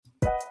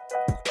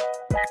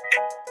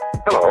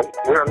Hello,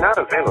 we are not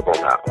available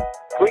now.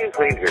 Please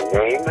leave your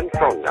name and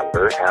phone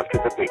number after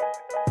the beep.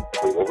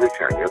 We will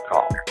return your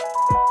call.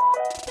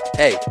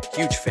 Hey,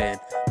 huge fan.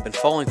 Been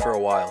following for a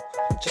while.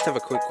 Just have a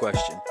quick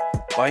question.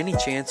 By any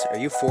chance, are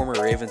you former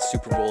Ravens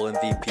Super Bowl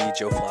MVP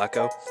Joe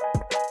Flacco?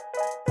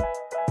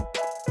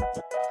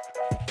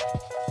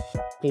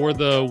 For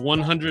the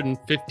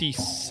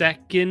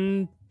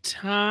 152nd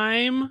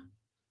time,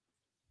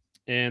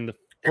 and the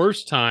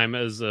first time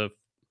as a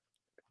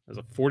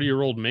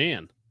 40-year-old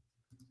man.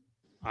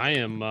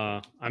 I'm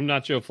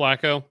not Joe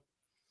Flacco.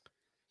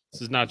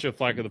 This is not Joe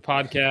Flacco, the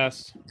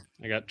podcast.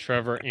 I got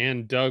Trevor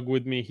and Doug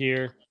with me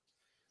here.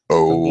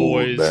 Oh,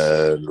 boys.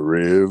 man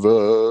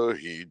river,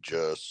 he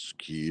just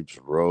keeps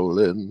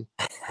rolling.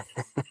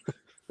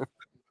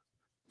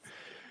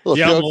 Little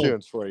Yeah, show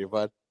tunes for you,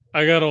 bud.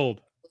 I got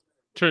old.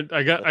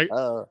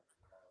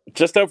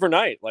 Just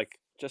overnight, like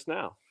just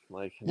now.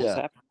 Like what's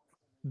happening?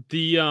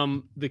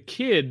 The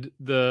kid,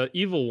 the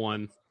evil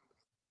one,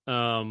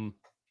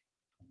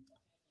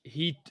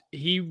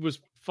 he was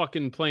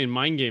fucking playing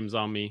mind games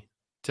on me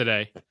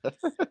today.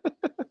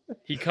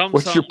 He comes.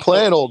 What's your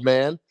plan, old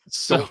man?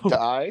 So Don't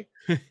die.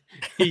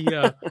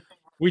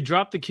 We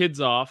drop the kids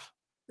off,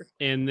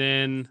 and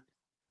then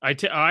I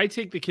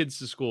take the kids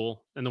to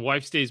school, and the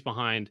wife stays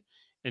behind,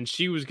 and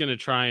she was gonna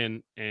try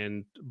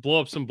and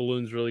blow up some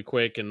balloons really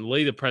quick and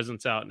lay the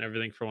presents out and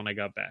everything for when I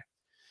got back.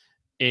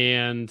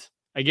 And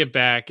I get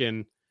back,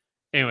 and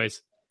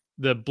anyways,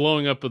 the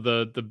blowing up of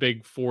the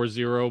big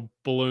 4-0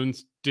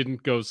 balloons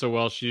didn't go so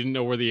well. She didn't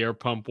know where the air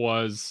pump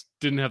was,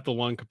 didn't have the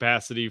lung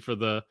capacity for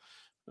the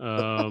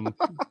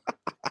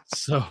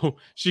so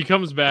she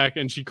comes back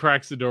and she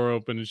cracks the door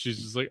open and she's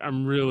just like,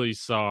 I'm really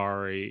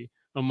sorry.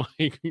 I'm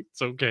like,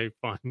 it's okay,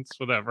 fine, it's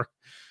whatever.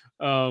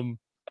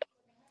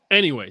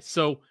 Anyway,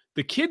 so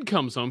the kid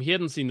comes home, he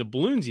hadn't seen the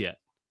balloons yet,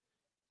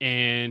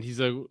 and he's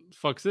like,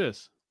 fuck's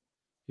this?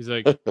 He's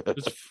like,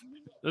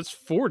 that's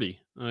 40.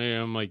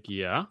 I'm like,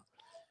 yeah.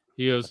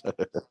 He goes,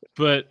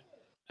 but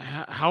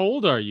how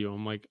old are you?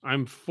 I'm like,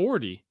 I'm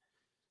 40.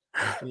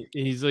 And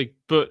he's like,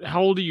 but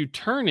how old are you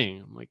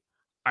turning? I'm like,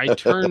 I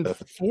turned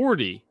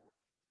 40.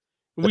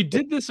 We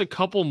did this a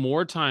couple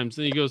more times,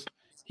 and he goes,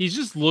 he's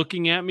just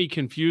looking at me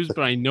confused,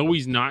 but I know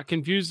he's not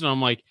confused. And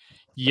I'm like,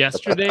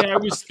 yesterday I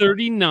was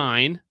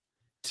 39.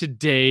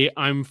 Today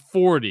I'm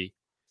 40.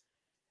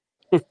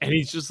 And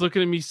he's just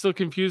looking at me still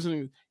confused.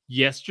 And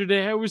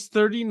yesterday I was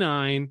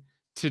 39.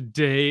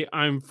 Today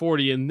I'm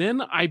 40. And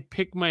then I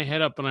pick my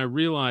head up and I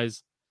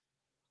realize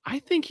I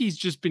think he's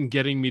just been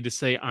getting me to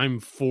say I'm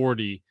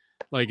 40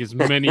 like as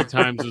many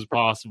times as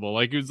possible.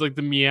 Like it was like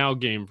the meow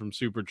game from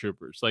Super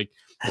Troopers. Like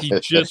he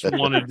just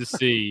wanted to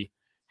see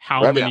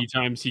how many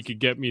times he could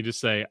get me to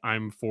say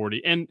I'm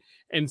 40.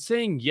 And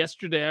saying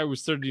yesterday I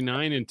was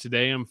 39 and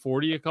today I'm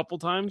 40 a couple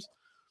times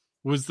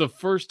was the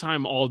first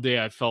time all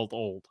day I felt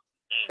old.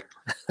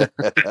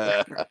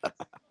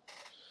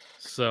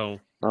 So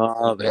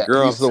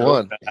he's the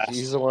one. Fast.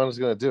 He's the one who's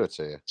going to do it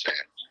to you.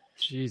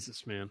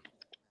 Jesus, man.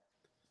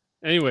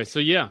 Anyway, so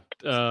yeah,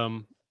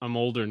 I'm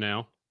older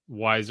now,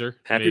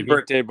 wiser. Happy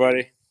birthday,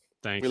 buddy.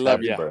 Thanks. We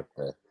love you.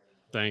 Birthday.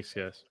 Thanks,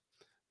 guys.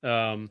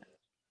 Yeah,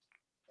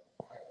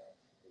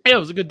 it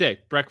was a good day.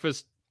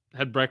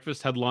 Had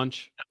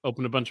lunch,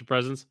 opened a bunch of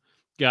presents,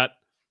 got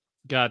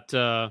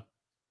a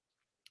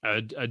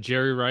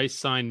Jerry Rice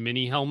signed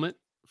mini helmet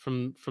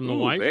from the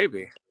wife.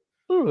 Baby.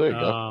 Oh, there you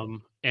go.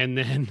 And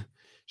then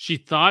she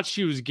thought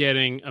she was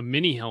getting a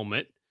mini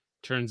helmet.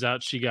 Turns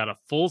out she got a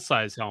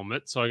full-size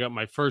helmet. So I got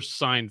my first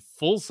signed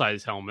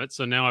full-size helmet.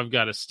 So now I've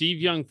got a Steve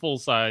Young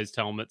full-sized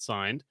helmet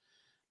signed,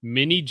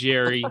 mini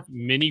Jerry,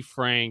 mini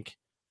Frank,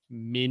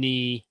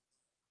 mini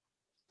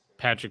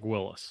Patrick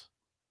Willis.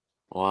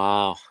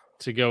 Wow.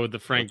 To go with the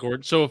Frank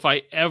Gordon. So if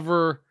I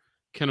ever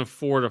can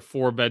afford a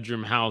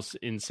 4-bedroom house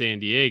in San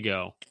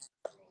Diego,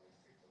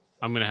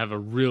 I'm going to have a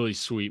really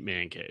sweet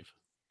man cave.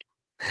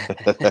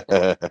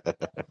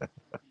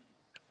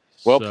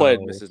 Well played,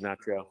 Mrs.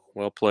 Nacho.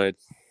 Well played.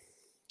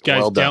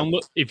 Guys,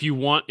 download if you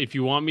want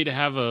me to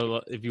have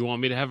a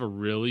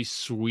really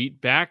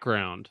sweet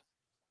background,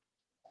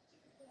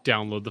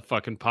 download the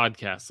fucking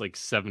podcast like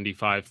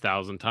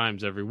 75,000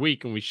 times every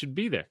week and we should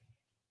be there.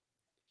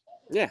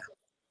 Yeah.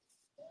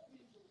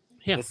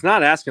 Yeah. It's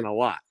not asking a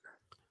lot.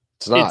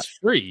 It's not. It's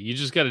free. You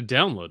just got to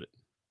download it.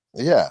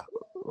 Yeah.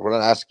 We're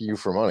not asking you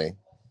for money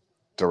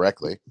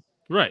directly.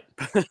 Right.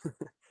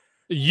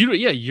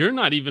 You're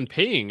not even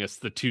paying us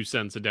the 2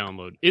 cents a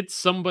download. It's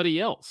somebody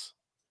else.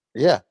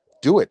 Yeah.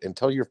 Do it and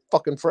tell your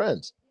fucking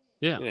friends.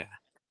 Yeah. And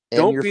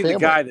don't your be family.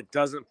 the guy that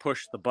doesn't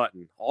push the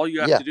button. All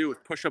you have to do is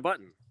push a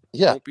button.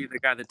 Yeah. Don't be the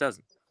guy that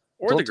doesn't.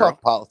 Or don't the girl.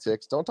 talk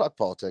politics. Don't talk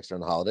politics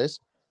during the holidays.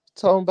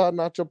 Tell them about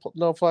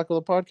No Flacco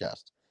the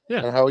podcast.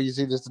 Yeah. And how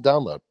easy it is to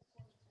download.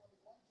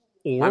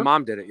 Or my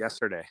mom did it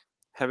yesterday.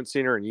 Haven't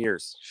seen her in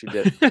years. She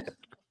did.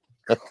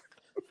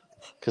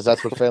 Because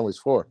that's what family's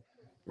for.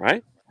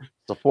 Right?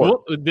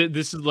 Support. Well,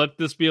 let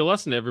this be a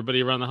lesson to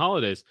everybody around the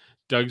holidays.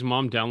 Doug's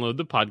mom downloaded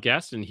the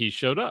podcast and he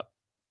showed up.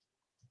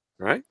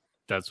 Right?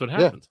 That's what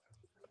happens.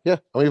 Yeah,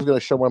 I'm even going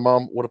to show my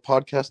mom what a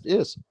podcast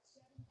is.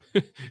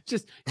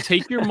 Just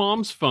take your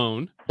mom's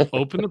phone,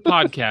 open the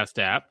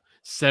podcast app,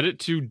 set it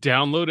to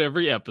download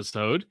every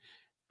episode,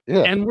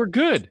 and we're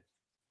good.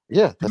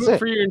 Yeah, that's do it it.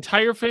 for your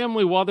entire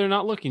family while they're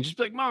not looking. Just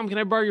be like, Mom, can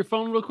I borrow your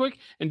phone real quick?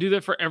 And do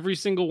that for every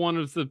single one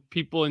of the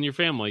people in your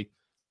family.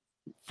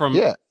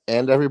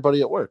 And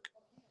everybody at work.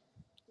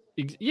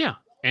 Yeah,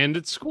 and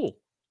at school.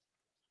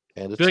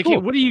 And it's be like,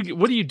 cool. Hey,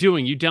 what are you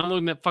doing? You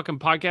downloading that fucking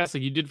podcast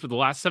like you did for the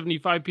last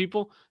 75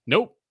 people?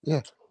 Nope.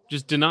 Yeah.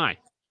 Just deny.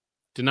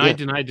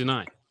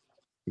 Deny.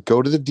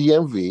 Go to the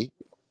DMV.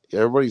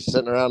 Everybody's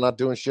sitting around not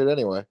doing shit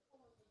anyway.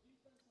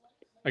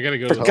 I gotta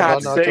go. For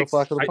God's sake!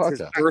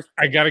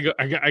 I gotta go.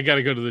 I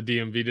gotta go to the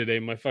DMV today.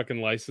 My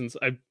fucking license.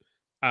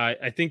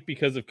 I think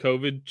because of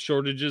COVID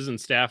shortages and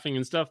staffing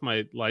and stuff,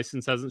 my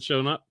license hasn't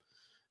shown up.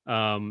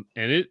 And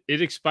it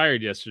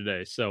expired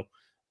yesterday. So,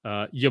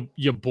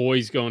 your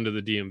boy's going to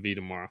the DMV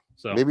tomorrow.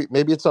 So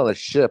maybe it's on a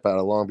ship out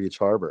of Long Beach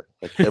Harbor,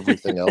 like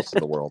everything else in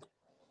the world.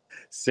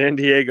 San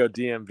Diego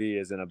DMV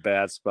is in a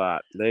bad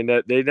spot. They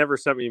never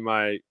sent me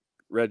my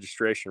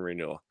registration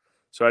renewal,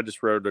 so I just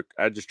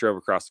drove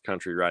across the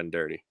country riding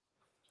dirty.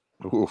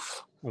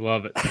 Oof! I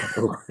love it.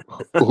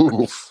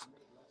 Oof!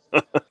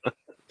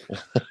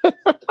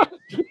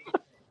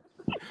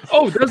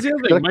 Oh, that's the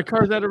other thing. My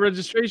car's out of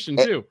registration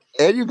too,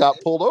 and you got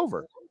pulled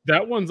over.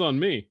 That one's on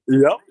me.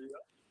 Yep.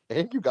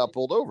 And you got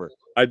pulled over.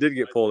 I did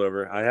get pulled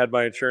over. I had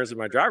my insurance and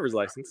my driver's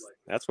license.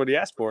 That's what he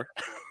asked for.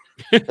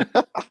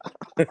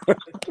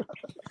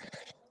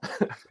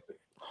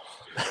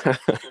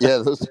 Yeah,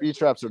 those speed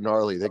traps are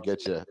gnarly. They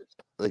get you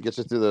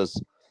through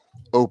those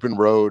open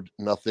road,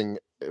 nothing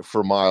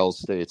for miles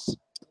states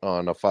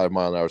on a 5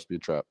 mile an hour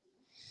speed trap.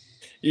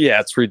 Yeah,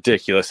 it's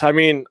ridiculous. I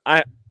mean,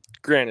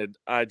 granted,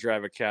 I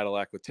drive a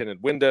Cadillac with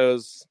tinted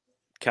windows,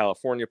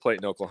 California plate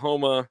in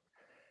Oklahoma.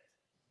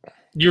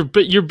 You're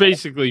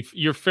basically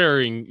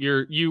ferrying.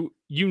 You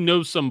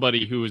know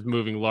somebody who is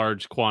moving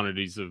large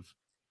quantities of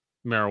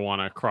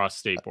marijuana across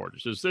state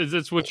borders.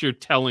 That's what you're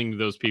telling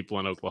those people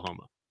in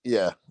Oklahoma.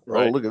 Yeah.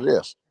 Right. Oh, look at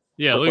this.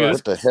 Yeah, look at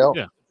what the hell?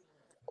 Yeah.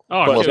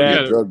 Oh,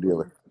 a drug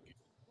dealer.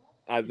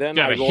 Then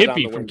got I a roll down hippie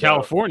the from window.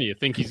 California.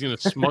 Think he's going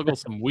to smuggle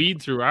some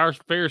weed through our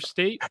fair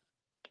state?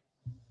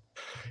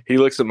 He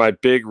looks at my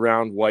big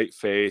round white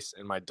face,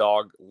 and my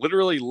dog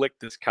literally licked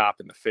this cop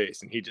in the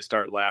face, and he just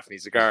started laughing.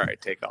 He's like, "All right,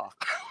 take off."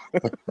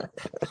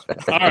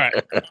 All right.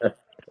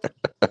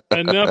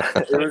 Enough.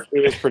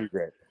 It was pretty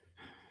great.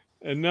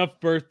 Enough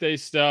birthday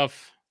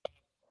stuff.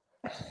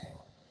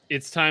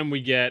 It's time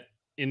we get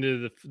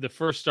into the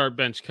first start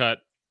bench cut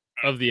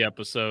of the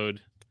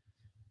episode.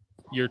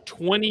 Your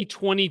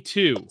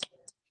 2022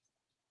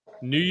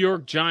 New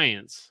York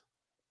Giants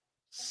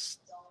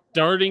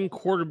starting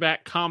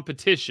quarterback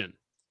competition.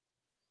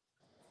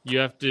 You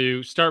have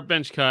to start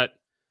bench cut.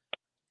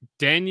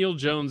 Daniel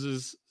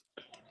Jones's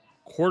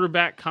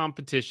quarterback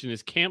competition,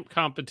 his camp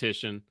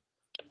competition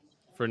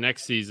for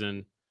next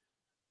season.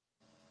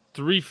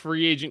 3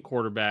 free agent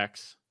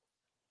quarterbacks,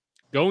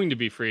 going to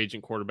be free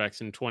agent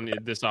quarterbacks in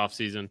this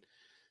offseason.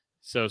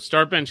 So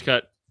start bench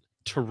cut,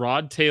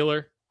 Tyrod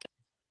Taylor,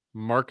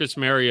 Marcus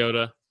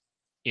Mariota,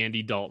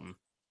 Andy Dalton.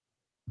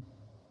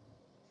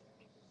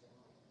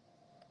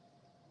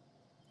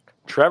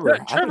 Trevor,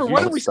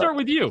 why don't we start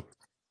with you?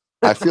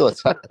 I feel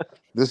it's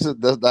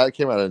that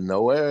came out of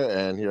nowhere,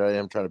 and here I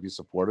am trying to be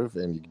supportive,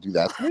 and you do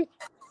that to me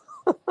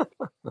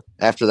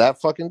after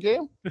that fucking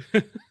game.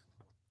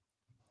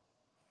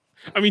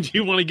 I mean, do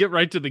you want to get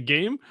right to the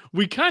game?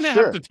 We kind of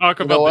have to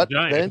talk about the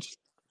Giants.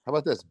 How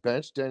about this?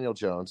 Bench Daniel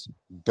Jones,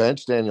 and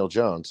bench Daniel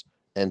Jones.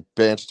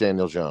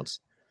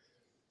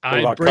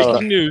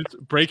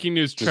 Breaking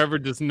news. Trevor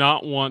does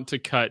not want to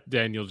cut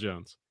Daniel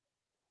Jones.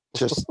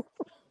 Just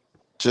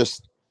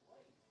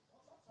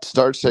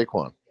start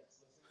Saquon.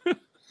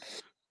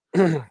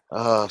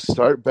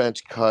 Start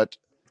bench cut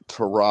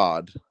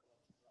Tyrod.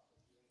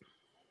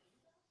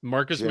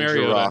 Marcus Ginger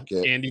Mariota,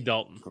 Rocket, Andy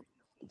Dalton.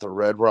 The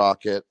Red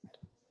Rocket.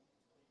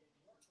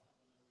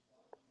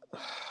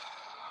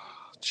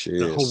 Jeez.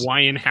 The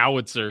Hawaiian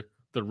Howitzer,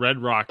 the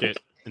Red Rocket,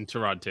 and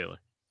Tyrod Taylor.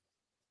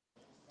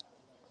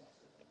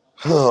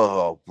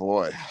 Oh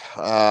boy.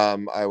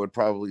 I would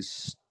probably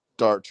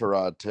start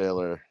Tyrod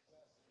Taylor,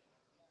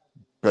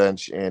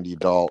 bench Andy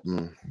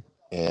Dalton,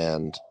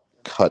 and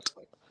cut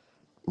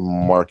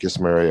Marcus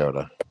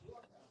Mariota.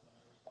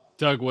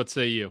 Doug, what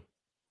say you?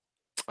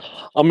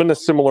 I'm in a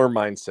similar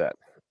mindset.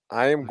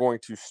 I am going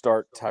to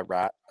start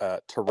Tyrod,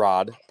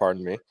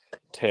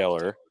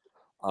 Taylor,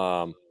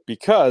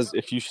 because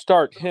if you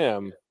start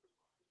him,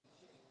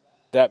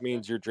 that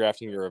means you're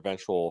drafting your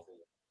eventual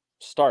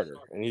starter,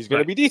 and he's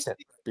going to be decent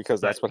because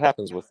that's what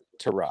happens with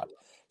Tyrod.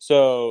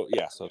 So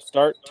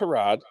start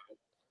Tyrod,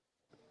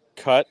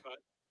 cut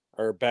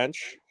or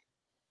bench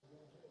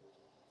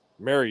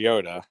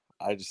Mariota.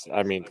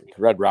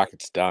 Red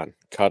Rocket's done.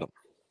 Cut him.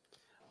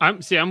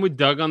 I'm with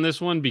Doug on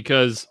this one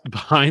because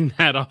behind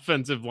that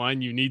offensive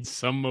line, you need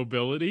some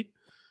mobility.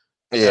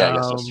 Yeah, I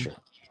guess that's true.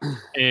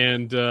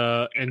 And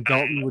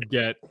Dalton would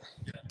get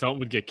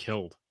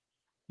killed.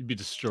 He'd be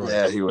destroyed.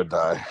 Yeah, he would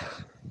die.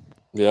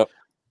 Yep.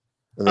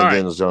 And then All right.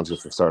 Daniel Jones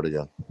gets to start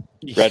again.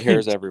 Red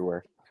hairs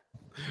everywhere.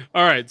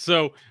 All right,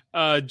 so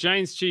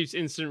Giants Chiefs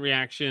instant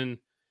reaction.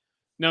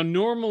 Now,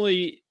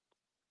 normally,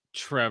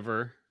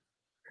 Trevor,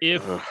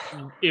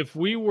 if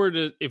we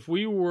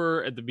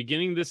were at the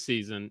beginning of this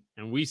season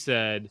and we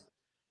said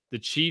the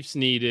Chiefs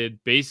needed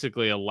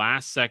basically a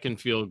last-second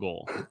field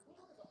goal,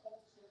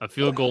 a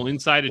field goal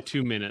inside of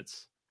 2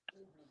 minutes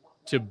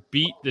to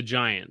beat the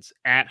Giants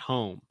at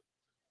home,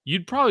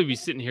 you'd probably be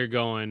sitting here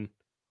going,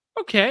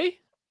 okay,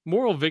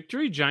 moral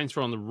victory. Giants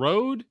were on the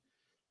road.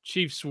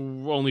 Chiefs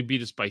only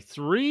beat us by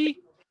 3.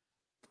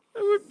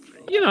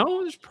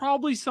 There's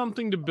probably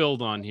something to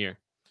build on here.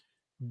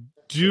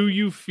 Do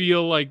you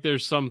feel like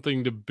there's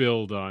something to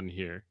build on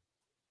here?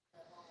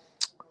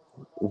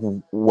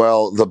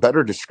 Well, the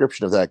better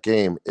description of that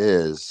game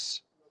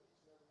is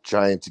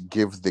Giants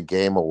give the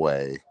game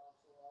away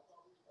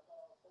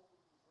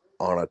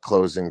on a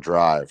closing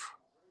drive.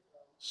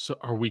 So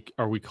are we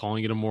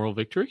calling it a moral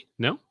victory?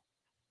 No?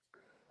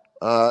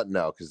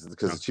 No, because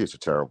the Chiefs are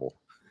terrible.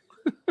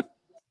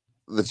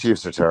 The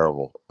Chiefs are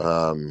terrible.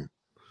 The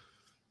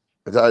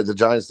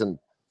Giants didn't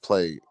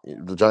play.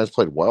 The Giants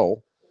played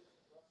well,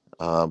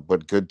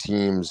 but good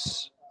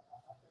teams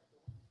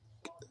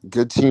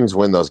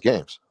win those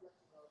games.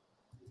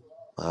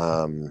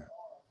 There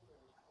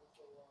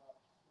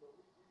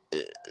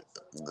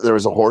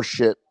was a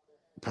horseshit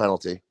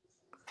penalty,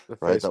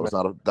 right?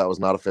 That was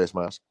not a face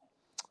mask.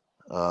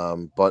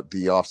 But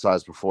the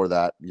offsides before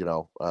that,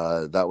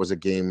 that was a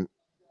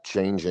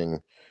game-changing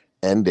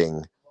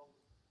ending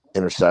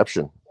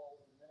interception.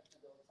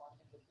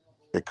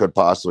 It could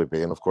possibly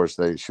be, and of course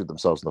they shoot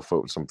themselves in the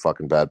foot with some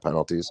fucking bad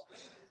penalties.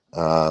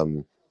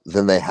 Then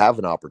they have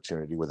an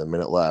opportunity with a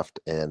minute left,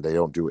 and they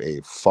don't do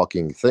a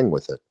fucking thing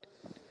with it.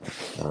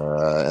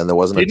 And there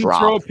wasn't a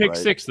drop. Didn't throw a pick right?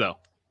 six though.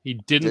 He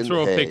didn't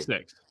throw a pick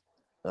six.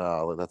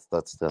 Oh,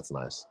 that's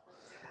nice.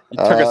 You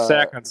took a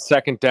sack on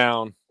second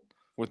down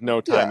with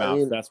no timeout. Yeah, I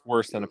mean, that's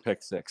worse than a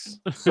pick six.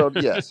 So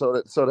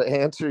to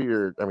answer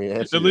your,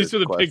 answer at least your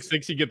with a question pick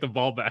six, you get the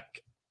ball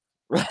back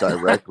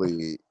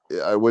directly.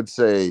 I would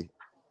say,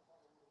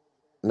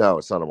 no,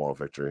 it's not a moral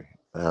victory.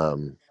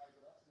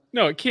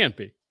 No, it can't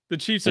be. The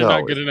Chiefs are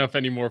not good enough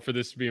anymore for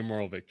this to be a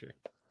moral victory.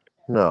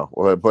 No,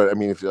 but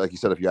if like you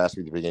said, if you asked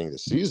me at the beginning of the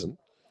season.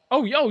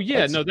 Oh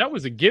yeah, no, that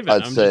was a given.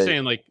 I'm just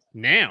saying, like,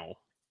 now.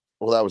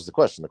 Well, that was the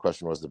question. The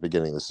question was the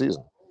beginning of the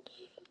season.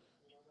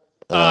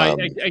 I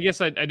guess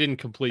I didn't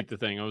complete the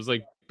thing. I was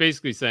like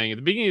basically saying at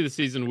the beginning of the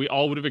season, we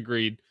all would have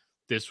agreed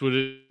this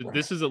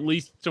is at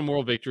least a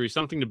moral victory,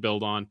 something to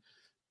build on,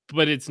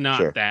 but it's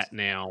not that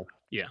now.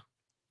 Yeah.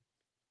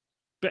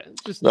 But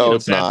just,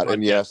 it's not.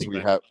 And yes, we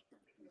have.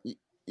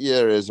 Yeah,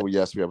 there is.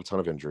 Yes, we have a ton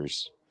of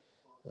injuries.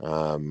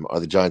 Are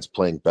the Giants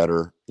playing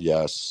better?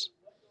 Yes.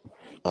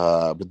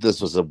 But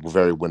this was a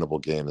very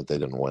winnable game that they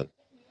didn't win.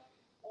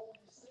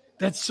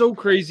 That's so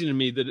crazy to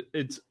me that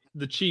it's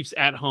the Chiefs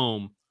at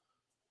home.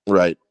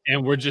 Right.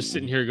 And we're just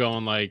sitting here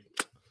going like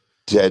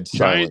dead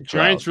silent.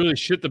 Giants really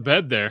shit the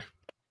bed there.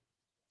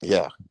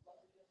 Yeah.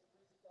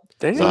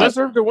 They didn't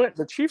deserve to win.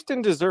 The Chiefs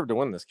didn't deserve to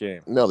win this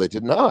game. No, they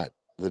did not.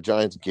 The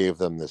Giants gave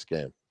them this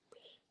game.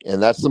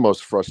 And that's the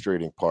most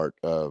frustrating part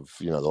of,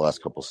 the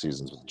last couple of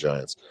seasons with the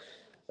Giants.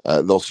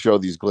 They'll show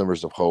these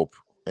glimmers of hope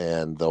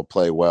and they'll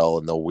play well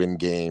and they'll win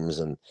games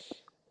and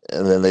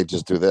then they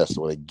just do this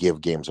where they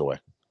give games away.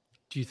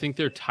 Do you think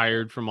they're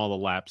tired from all the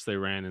laps they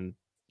ran in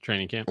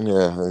training camp?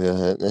 Yeah.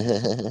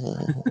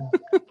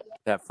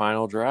 That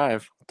final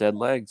drive, dead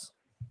legs.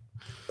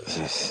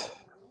 So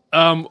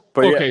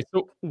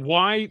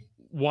why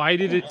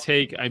did it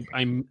take? I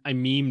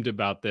memed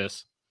about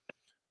this.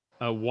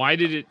 Why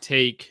did it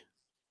take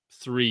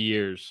 3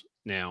 years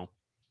now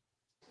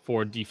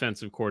for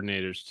defensive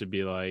coordinators to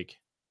be like,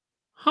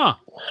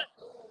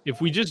 if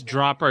we just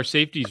drop our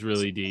safeties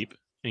really deep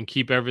and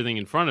keep everything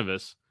in front of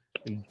us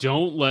and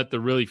don't let the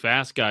really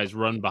fast guys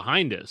run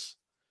behind us,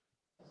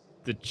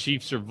 the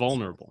Chiefs are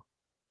vulnerable.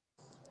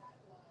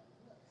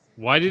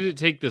 Why did it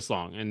take this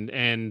long?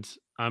 And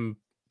I'm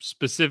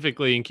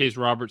specifically, in case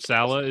Robert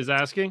Saleh is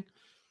asking,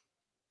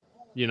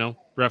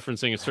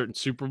 referencing a certain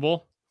Super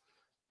Bowl.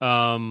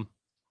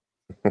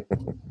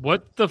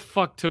 What the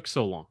fuck took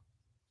so long?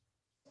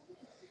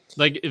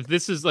 Like, if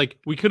this is like,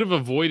 we could have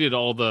avoided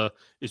all the,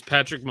 is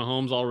Patrick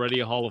Mahomes already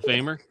a Hall of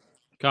Famer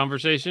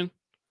conversation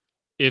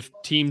if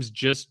teams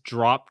just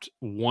dropped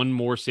one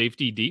more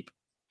safety deep.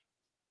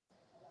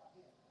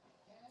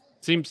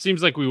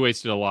 Seems like we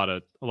wasted a lot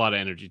of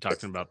energy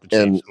talking about the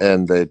Chiefs.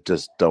 And they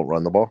just don't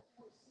run the ball.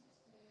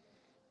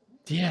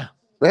 Yeah.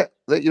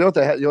 You know what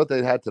they had? You know what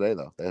they had today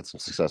though? They had some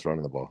success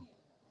running the ball.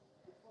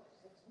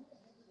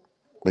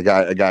 A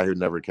guy who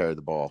never carried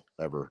the ball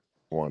ever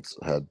once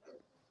had.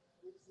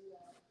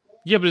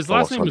 Yeah, but his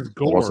last name was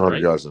Gore, almost 100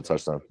 right? yards and a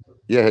touchdown.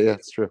 Yeah,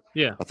 it's true.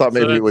 Yeah, I thought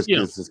maybe it was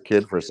his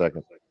kid for a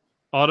second.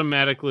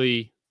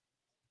 Automatically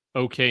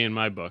okay in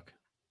my book.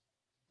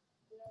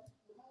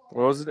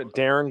 What was it?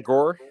 Darren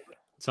Gore?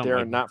 Something Darren,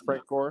 like not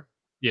Frank Gore?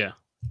 Yeah.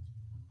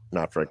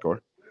 Not Frank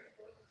Gore.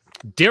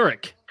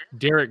 Derrick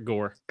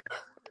Gore.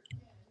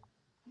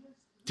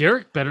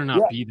 Derrick better not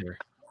Yeah. be there.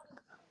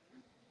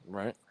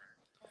 Right.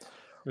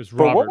 There's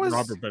But what Robert. was-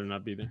 Robert better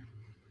not be there.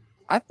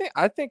 I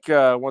think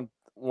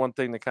one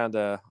thing to kind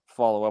of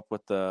follow up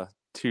with the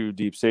two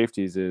deep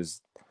safeties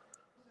is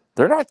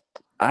they're not.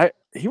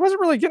 He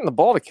wasn't really getting the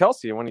ball to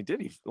Kelsey, and when he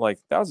did,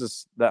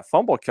 that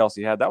fumble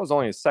Kelsey had. That was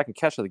only his second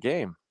catch of the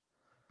game.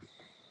 I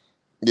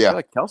Yeah. feel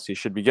like Kelsey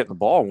should be getting the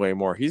ball way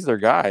more. He's their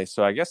guy.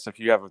 So I guess if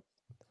you have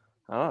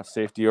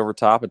safety over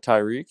top of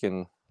Tyreek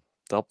and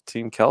double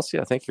team Kelsey,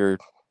 I think you're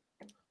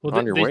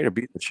on your way to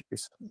beat the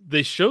Chiefs.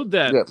 They showed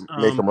that.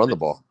 Make them run the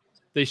ball.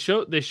 They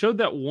showed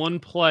that one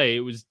play.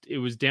 It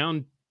was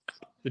down.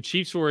 The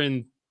Chiefs were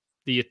in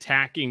the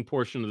attacking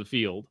portion of the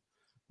field,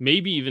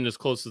 maybe even as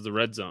close as the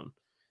red zone.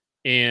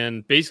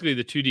 And basically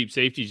the two deep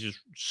safeties just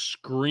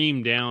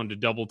screamed down to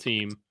double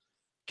team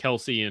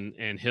Kelsey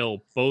and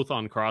Hill, both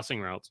on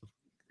crossing routes,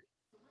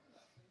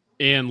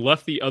 and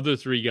left the other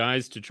three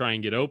guys to try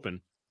and get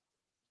open.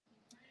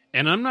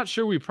 And I'm not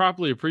sure we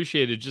properly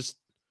appreciated just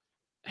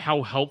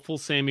how helpful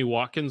Sammy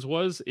Watkins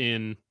was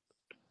in,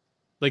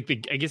 like,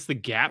 I guess the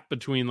gap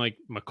between like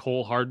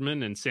McCole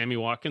Hardman and Sammy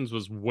Watkins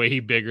was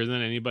way bigger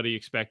than anybody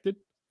expected.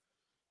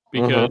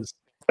 Because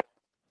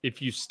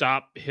if you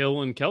stop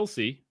Hill and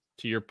Kelsey,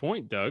 to your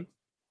point, Doug,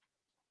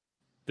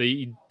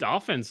 the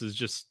offense is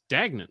just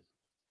stagnant.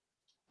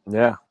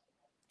 Yeah.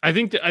 I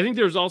think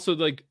there's also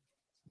like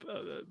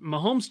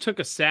Mahomes took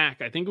a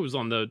sack. I think it was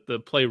on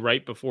the play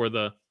right before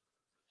the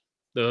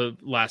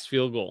last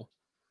field goal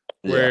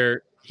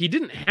where he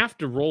didn't have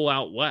to roll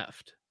out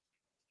left.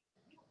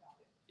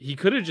 He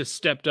could have just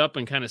stepped up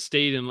and kind of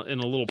stayed in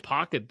a little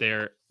pocket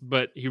there,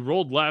 but he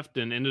rolled left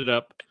and ended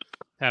up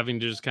having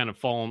to just kind of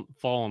fall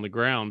on the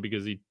ground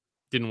because he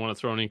didn't want to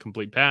throw an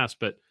incomplete pass.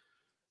 But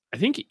I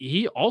think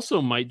he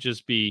also might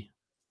just be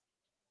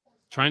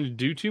trying to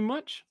do too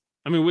much.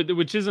 I mean,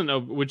 which isn't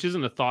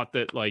a thought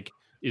that like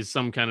is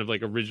some kind of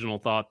like original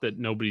thought that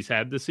nobody's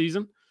had this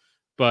season,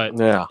 but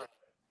Yeah.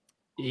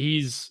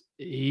 he's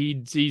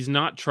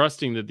not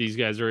trusting that these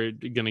guys are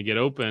going to get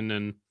open,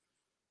 and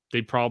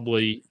they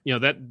probably,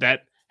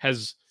 that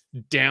has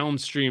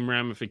downstream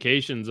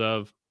ramifications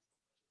of,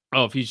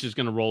 if he's just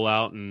going to roll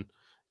out and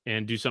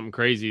do something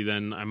crazy,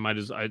 then I might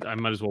as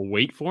well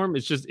wait for him.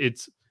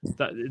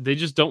 They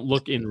just don't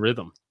look in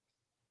rhythm.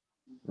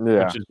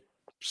 Yeah. Which is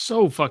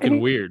so fucking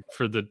weird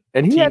for the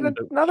And he team had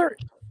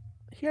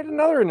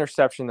another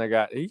interception they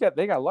got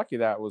lucky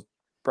that was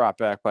brought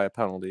back by a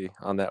penalty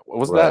on that.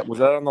 Was that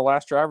on the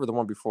last drive or the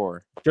one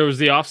before? There was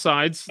the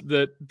offsides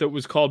that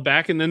was called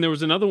back, and then there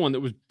was another one that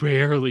was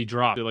barely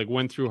dropped. It like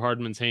went through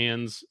Hardman's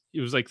hands.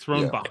 It was like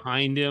thrown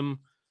behind him.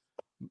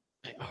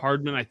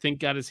 Hardman, I think,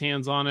 got his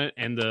hands on it,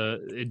 and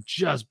it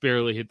just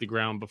barely hit the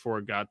ground before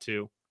it got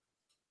to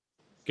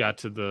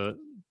the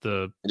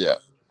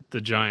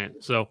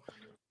Giant. So,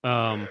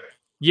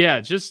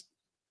 just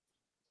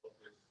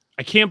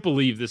I can't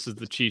believe this is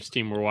the Chiefs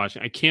team we're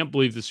watching. I can't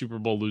believe the Super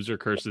Bowl loser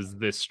curse is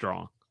this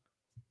strong.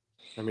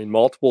 I mean,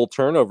 multiple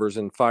turnovers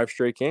in 5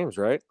 straight games,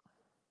 right?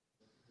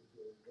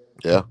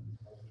 Yeah.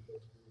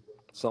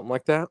 Something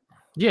like that.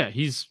 Yeah,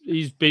 he's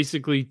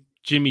basically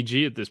Jimmy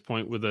G at this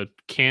point with a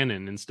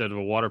cannon instead of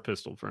a water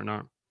pistol for an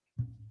arm.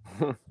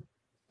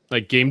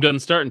 Like, game doesn't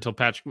start until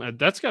Patrick.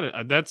 That's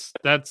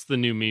the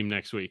new meme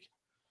next week.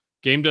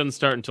 Game doesn't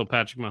start until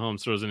Patrick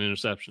Mahomes throws an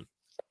interception.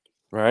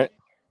 Right.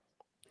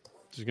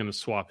 Just gonna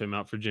swap him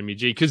out for Jimmy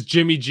G because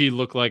Jimmy G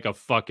looked like a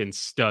fucking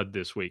stud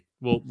this week.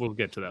 We'll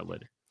get to that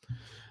later.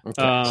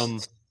 Okay.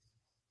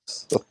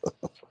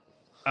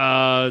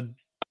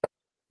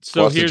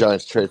 So Watch the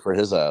Giants trade for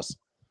his ass.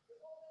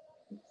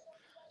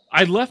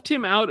 I left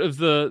him out of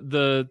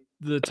the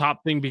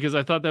top thing because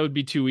I thought that would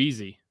be too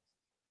easy.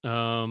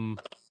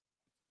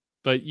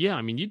 But yeah,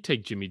 I mean, you'd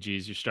take Jimmy G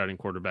as your starting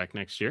quarterback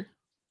next year.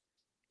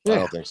 I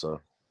don't think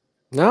so.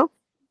 No?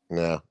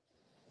 No.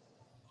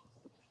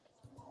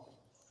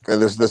 And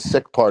there's the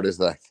sick part is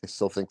that I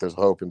still think there's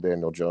hope in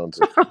Daniel Jones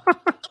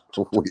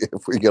if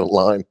we get a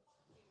line.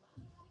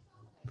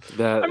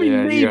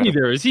 Maybe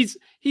there is.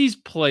 He's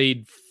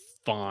played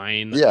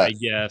fine, I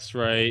guess,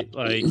 right?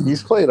 Like,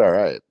 he's played all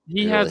right.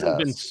 He hasn't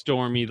been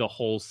stormy the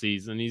whole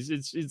season.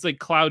 It's like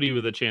cloudy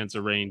with a chance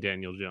of rain,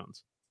 Daniel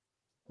Jones.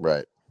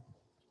 Right.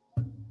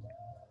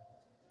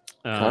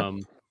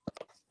 But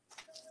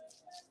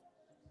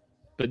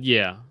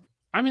yeah,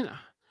 I mean,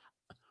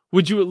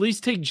 would you at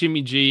least take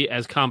Jimmy G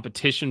as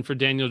competition for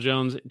Daniel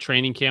Jones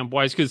training camp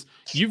wise? Because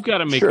you've got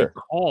to make a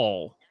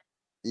call.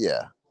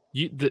 Yeah.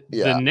 The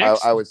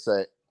next, I would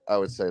say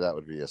that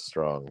would be a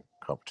strong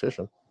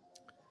competition.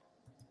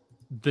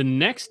 The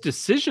next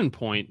decision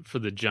point for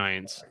the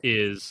Giants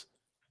is,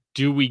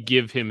 do we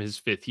give him his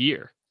 5th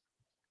year?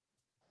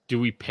 Do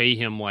we pay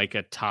him like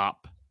a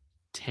top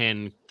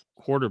 10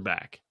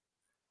 quarterback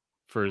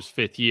for his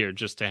 5th year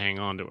just to hang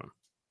on to him?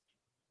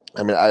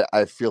 I mean,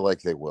 I feel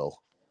like they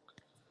will.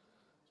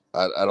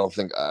 I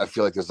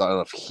feel like there's not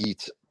enough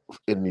heat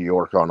in New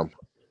York on him.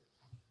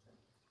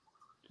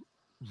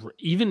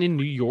 Even in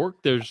New York,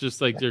 there's just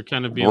like they're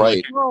kind of being right,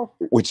 like, well,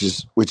 which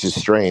is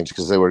strange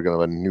because they were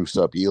going to noose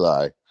up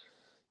Eli,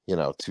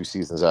 2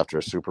 seasons after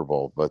a Super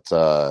Bowl. But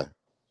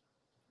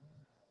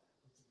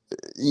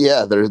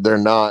yeah, they're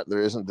not.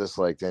 There isn't this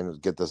like, Daniel,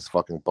 get this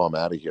fucking bum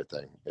out of here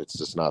thing. It's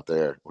just not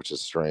there, which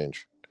is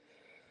strange.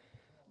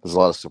 There's a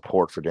lot of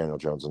support for Daniel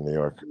Jones in New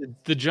York.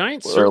 The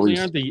Giants certainly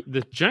aren't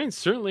the Giants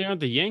certainly aren't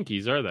the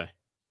Yankees, are they?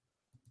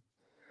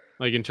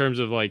 Like in terms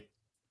of like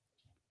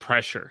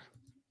pressure.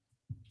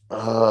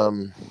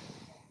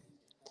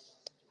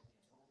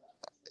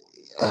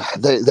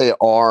 They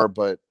are,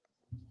 but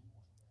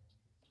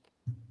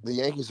the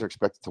Yankees are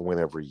expected to win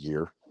every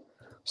year,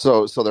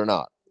 so they're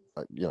not.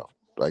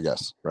 I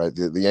guess, right?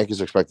 The Yankees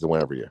are expected to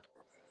win every year.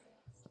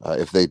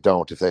 If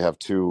they have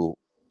 2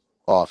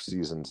 off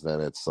seasons,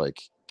 then it's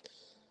like,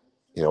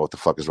 what the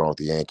fuck is wrong with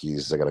the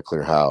Yankees? They got to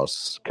clear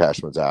house.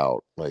 Cashman's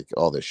out. Like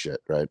all this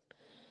shit, right?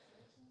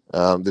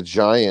 The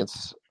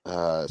Giants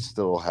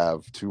still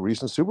have 2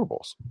 recent Super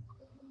Bowls.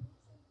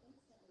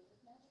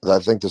 I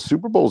think the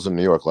Super Bowls in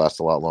New York last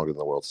a lot longer than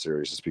the World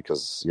Series, just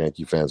because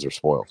Yankee fans are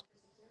spoiled.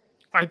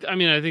 I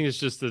mean, I think it's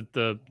just that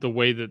the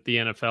way that the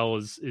NFL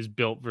is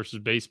built versus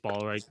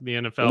baseball, right? The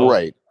NFL,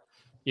 right?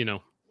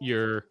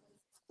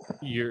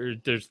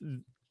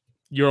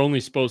 You're only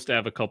supposed to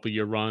have a couple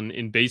year run.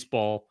 In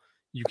baseball,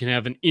 you can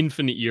have an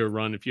infinite year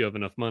run if you have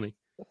enough money.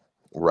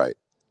 Right.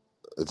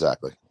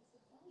 Exactly.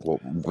 Well,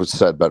 was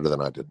said better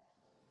than I did.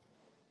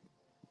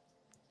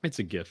 It's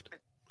a gift.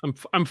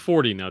 I'm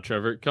 40 now,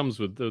 Trevor. It comes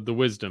with the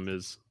wisdom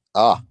is.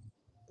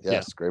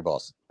 Yes, gray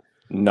balls.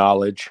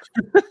 Knowledge.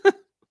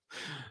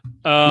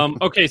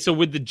 Okay, so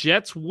with the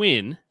Jets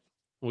win,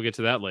 we'll get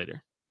to that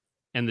later,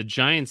 and the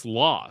Giants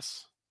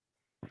loss,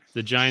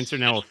 the Giants are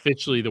now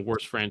officially the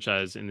worst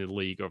franchise in the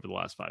league over the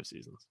last 5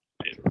 seasons.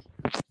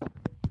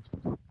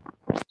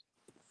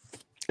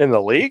 In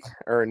the league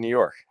or in New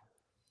York?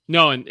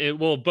 No, and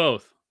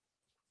both.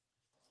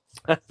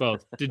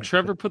 Both. Did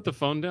Trevor put the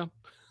phone down?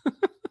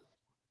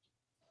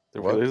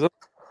 Did we lose it?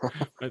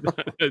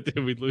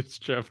 Did we lose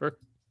Trevor?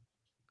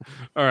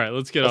 All right,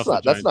 let's get off.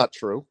 That's not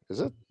true,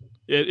 is it?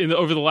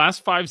 Over the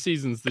last 5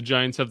 seasons, the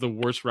Giants have the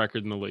worst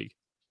record in the league.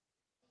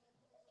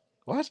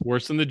 What?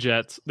 Worse than the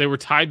Jets. They were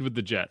tied with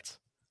the Jets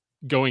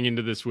going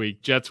into this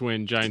week. Jets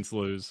win, Giants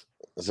lose.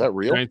 Is that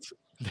real?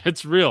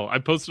 That's real. I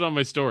posted on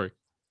my story.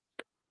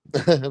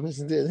 Oh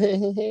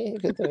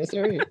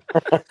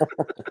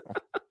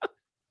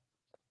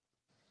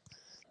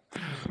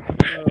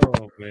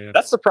man,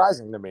 that's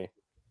surprising to me.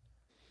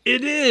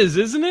 It is,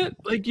 isn't it?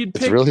 Like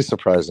it's really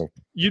surprising.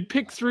 You'd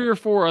pick 3 or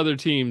 4 other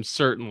teams,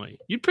 certainly.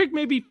 You'd pick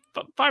maybe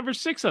 5 or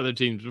 6 other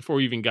teams before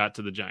you even got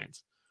to the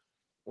Giants.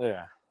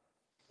 Yeah.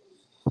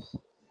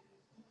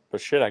 But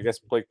shit, I guess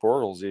Blake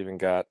Bortles even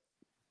got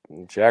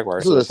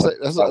Jaguars. So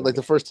that's not like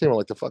the first team on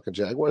like the fucking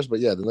Jaguars, but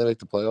yeah, didn't they make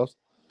the playoffs?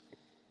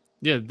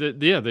 Yeah,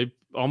 they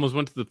almost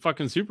went to the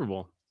fucking Super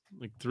Bowl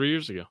like 3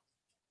 years ago.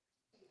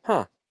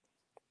 Huh.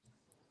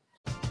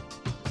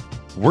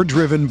 We're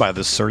driven by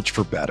the search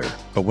for better.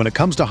 But when it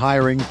comes to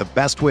hiring, the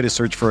best way to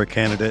search for a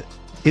candidate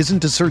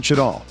isn't to search at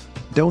all.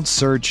 Don't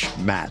search,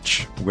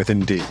 match with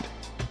Indeed.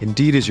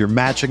 Indeed is your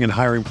matching and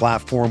hiring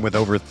platform with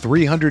over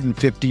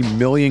 350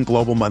 million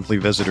global monthly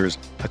visitors,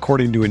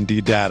 according to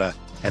Indeed data,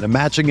 and a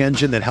matching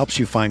engine that helps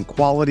you find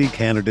quality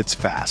candidates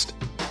fast.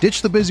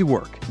 Ditch the busy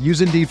work. Use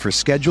Indeed for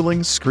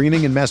scheduling,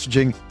 screening, and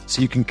messaging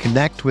so you can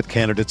connect with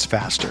candidates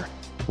faster.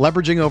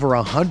 Leveraging over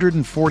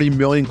 140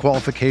 million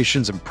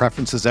qualifications and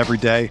preferences every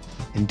day,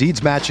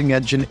 Indeed's matching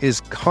engine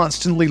is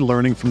constantly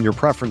learning from your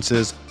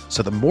preferences,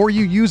 so the more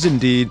you use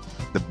Indeed,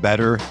 the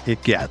better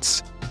it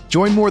gets.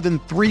 Join more than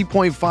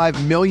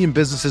 3.5 million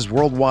businesses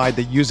worldwide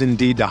that use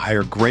Indeed to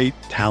hire great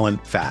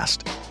talent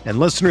fast. And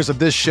listeners of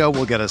this show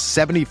will get a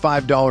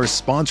 $75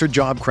 sponsored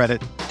job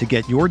credit to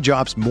get your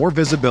jobs more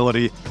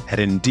visibility at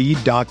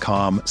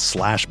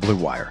Indeed.com/Blue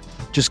Wire.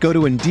 Just go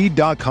to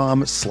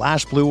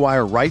Indeed.com/Blue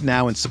Wire right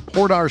now and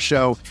support our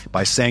show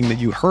by saying that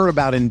you heard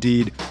about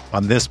Indeed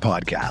on this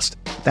podcast.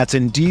 That's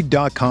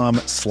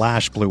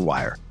Indeed.com/Blue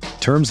Wire.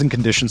 Terms and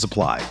conditions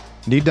apply.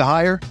 Need to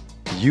hire?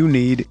 You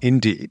need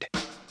Indeed.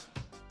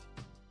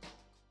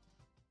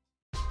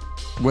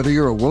 Whether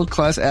you're a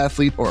world-class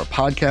athlete or a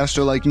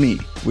podcaster like me,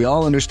 we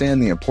all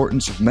understand the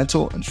importance of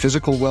mental and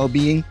physical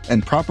well-being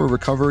and proper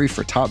recovery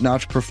for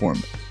top-notch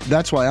performance.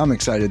 That's why I'm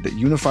excited that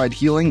Unified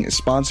Healing is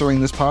sponsoring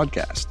this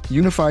podcast.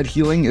 Unified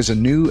Healing is a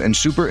new and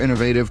super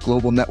innovative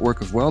global network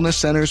of wellness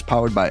centers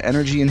powered by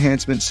Energy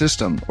Enhancement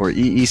System, or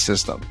EE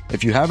System.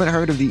 If you haven't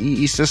heard of the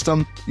EE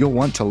System, you'll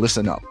want to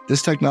listen up.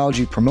 This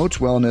technology promotes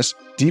wellness,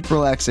 deep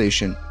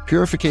relaxation,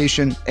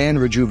 purification, and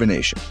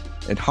rejuvenation.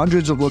 In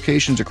hundreds of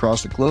locations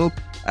across the globe,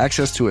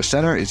 access to a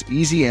center is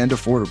easy and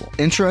affordable.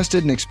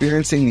 Interested in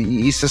experiencing the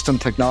EE System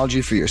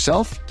technology for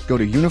yourself? Go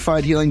to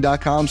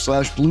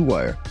unifiedhealing.com/Blue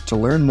Wire to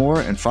learn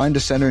more and find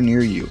a center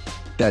near you.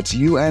 That's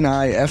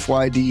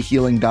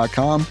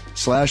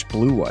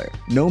unifydhealing.com/Blue Wire.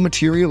 No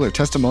material or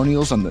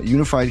testimonials on the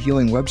Unified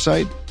Healing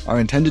website are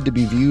intended to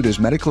be viewed as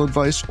medical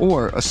advice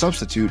or a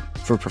substitute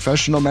for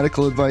professional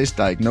medical advice,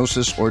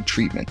 diagnosis, or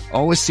treatment.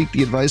 Always seek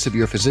the advice of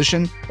your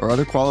physician or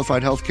other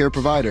qualified healthcare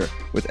provider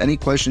with any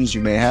questions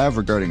you may have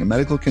regarding a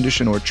medical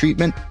condition or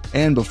treatment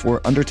and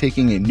before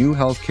undertaking a new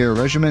healthcare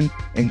regimen,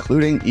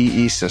 including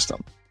EE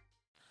system.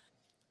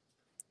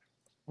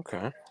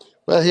 Okay.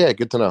 Well, yeah,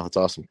 good to know. That's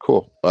awesome.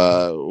 Cool. What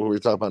are we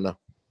talking about now?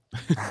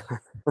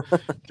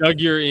 Doug,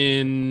 you're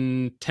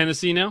in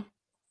Tennessee now?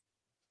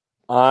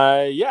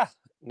 Yeah.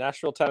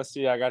 Nashville,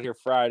 Tennessee. I got here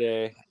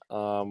Friday.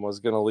 Was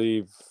going to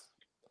leave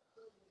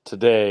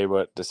today,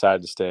 but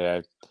decided to stay.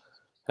 I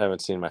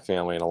haven't seen my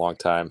family in a long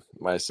time.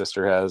 My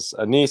sister has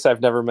a niece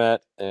I've never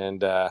met,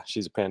 and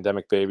she's a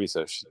pandemic baby,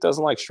 so she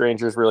doesn't like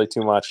strangers really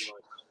too much.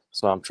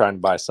 So I'm trying to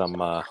buy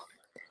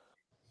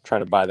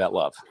that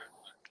love.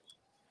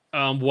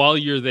 While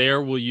you're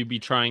there, will you be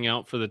trying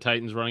out for the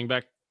Titans running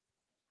back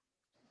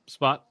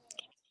spot?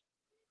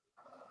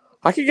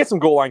 I could get some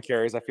goal line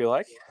carries, I feel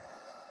like.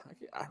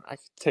 I could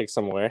take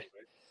some away.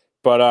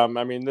 But, I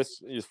mean,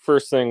 this is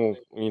first thing,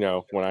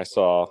 when I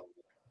saw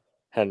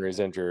Henry's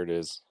injured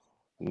is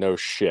no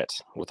shit.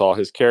 With all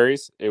his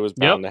carries, it was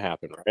bound to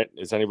happen, right?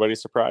 Is anybody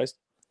surprised?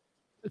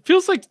 It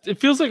feels like a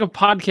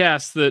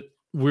podcast that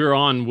we're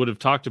on would have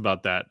talked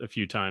about that a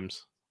few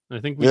times.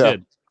 I think we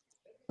did.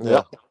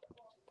 Yeah.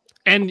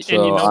 And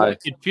what?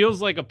 It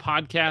feels like a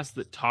podcast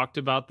that talked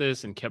about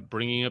this and kept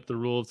bringing up the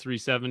rule of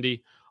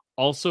 370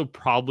 also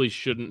probably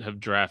shouldn't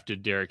have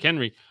drafted Derrick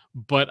Henry,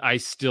 but I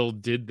still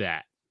did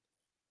that.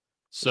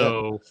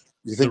 So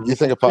you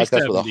think a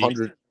podcast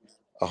with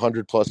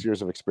 100 plus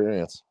years of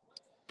experience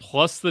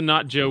plus the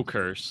not Joe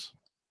curse,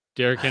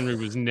 Derrick Henry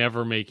was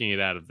never making it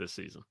out of this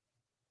season.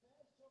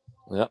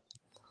 Yep.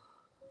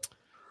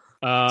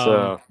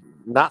 So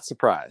not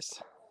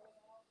surprised.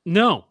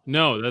 No,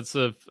 that's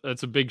a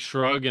big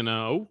shrug and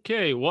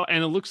okay. Well,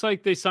 and it looks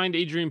like they signed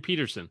Adrian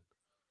Peterson.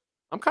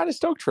 I'm kind of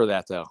stoked for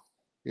that though.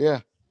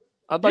 Yeah.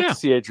 I'd like to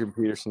see Adrian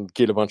Peterson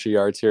get a bunch of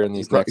yards here in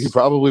these next. He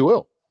probably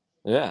will.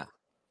 Yeah.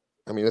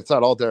 I mean, it's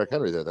not all Derrick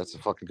Henry there. That's a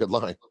fucking good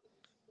line.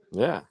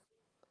 Yeah.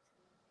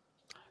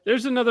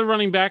 There's another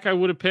running back I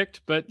would have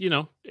picked, but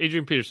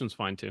Adrian Peterson's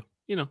fine too.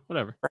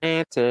 Whatever.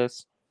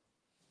 Francis.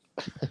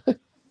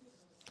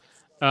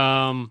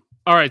 All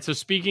right. So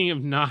speaking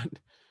of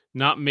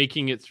not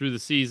making it through the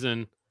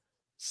season,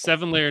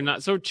 7-layer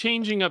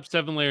changing up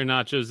 7-layer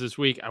nachos this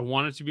week. I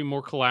want it to be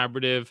more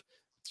collaborative.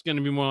 It's going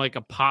to be more like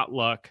a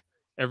potluck.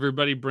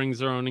 Everybody brings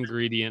their own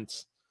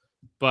ingredients,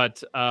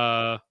 but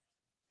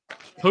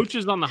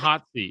coaches on the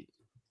hot seat.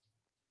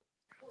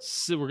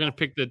 So we're going to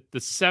pick the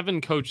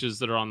 7 coaches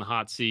that are on the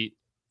hot seat,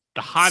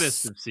 the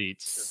hottest of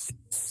seats.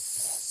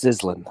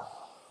 Sizzling.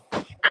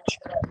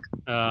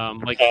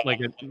 Like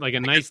a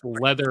nice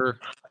leather,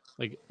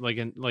 like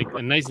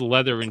a nice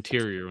leather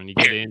interior when you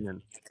get in.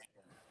 And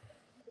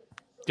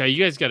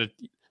you guys got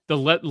the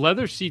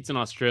leather seats in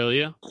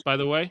Australia, by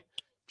the way,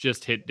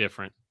 just hit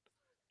different.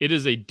 It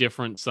is a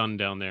different sun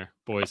down there,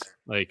 boys.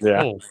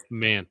 Oh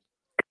man,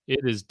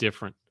 it is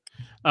different.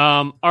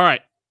 All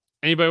right.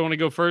 Anybody want to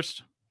go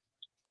first?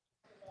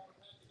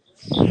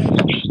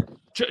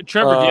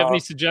 Trevor, do you have any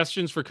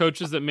suggestions for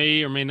coaches that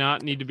may or may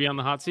not need to be on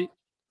the hot seat?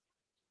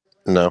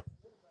 No,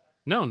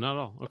 not at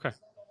all. Okay.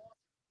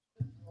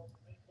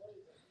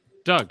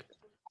 Doug.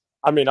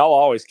 I mean, I'll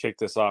always kick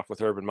this off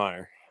with Urban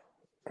Meyer.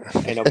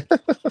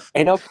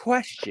 Ain't no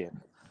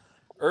question.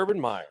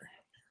 Urban Meyer.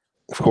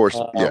 Of course,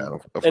 of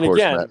and course,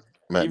 again,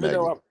 Matt even Nagy.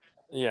 though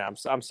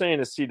I'm saying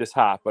his seat is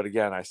hot, but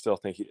again, I still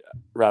think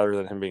rather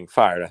than him being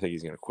fired, I think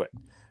he's going to quit.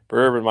 But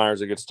Urban Meyer's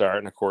a good start,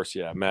 and of course,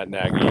 Matt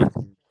Nagy.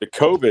 The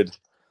COVID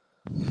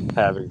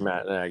having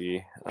Matt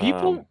Nagy.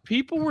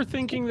 People were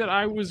thinking that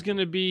I was going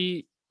to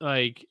be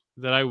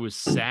that I was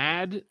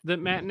sad that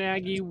Matt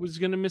Nagy was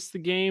going to miss the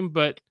game,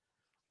 but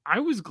I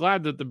was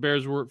glad that the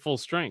Bears were at full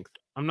strength.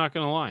 I'm not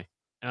going to lie.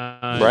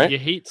 Right? You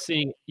hate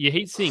seeing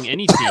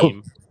any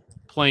team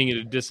playing at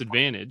a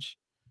disadvantage.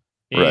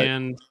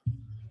 And,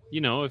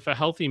 if a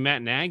healthy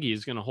Matt Nagy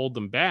is going to hold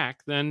them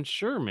back, then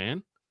sure,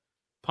 man.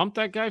 Pump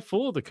that guy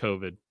full of the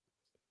COVID.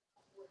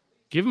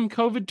 Give him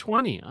COVID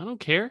 20. I don't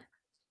care.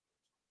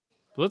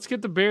 But let's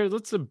get the Bears.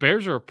 The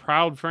Bears are a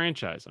proud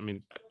franchise. I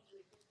mean,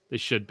 they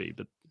should be,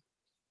 but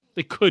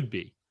they could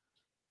be.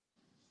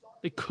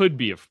 They could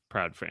be a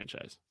proud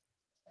franchise.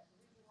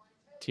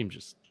 Team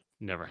just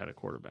never had a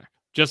quarterback.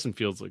 Justin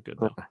Fields looked good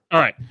though. All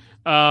right.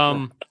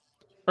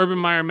 Urban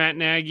Meyer, Matt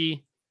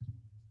Nagy.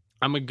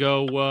 I'm gonna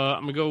go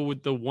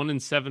with the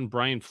 1-7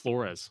 Brian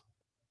Flores.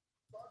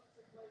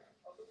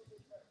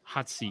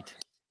 Hot seat.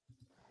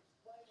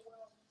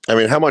 I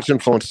mean, how much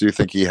influence do you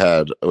think he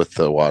had with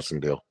the Watson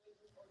deal?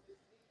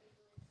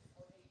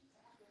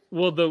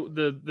 Well,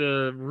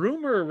 the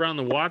rumor around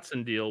the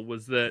Watson deal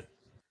was that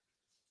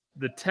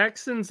the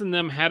Texans and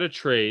them had a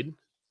trade.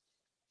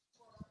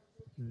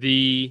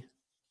 The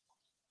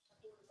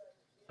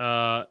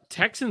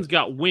Texans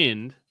got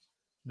wind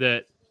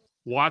that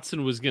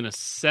Watson was going to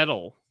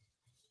settle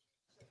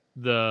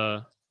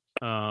the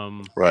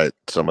right,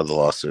 some of the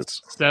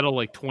lawsuits. settle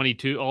like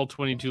 22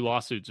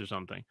 lawsuits or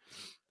something.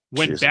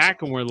 Went Jesus.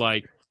 back and were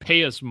like,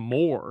 pay us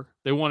more.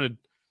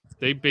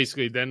 They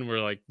basically then were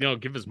like, no,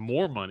 give us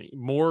more money,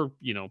 more,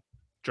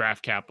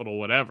 draft capital,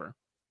 whatever.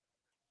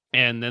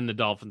 And then the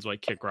Dolphins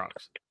like kick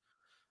rocks.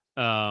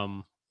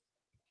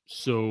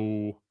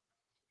 So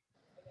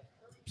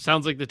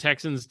sounds like the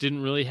Texans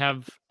didn't really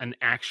have an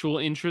actual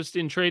interest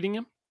in trading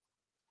him.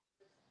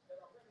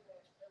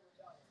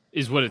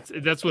 That's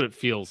what it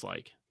feels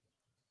like.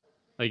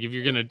 Like if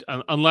you're gonna,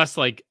 unless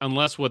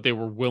what they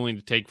were willing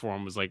to take for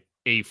him was like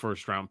a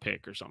first round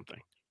pick or something.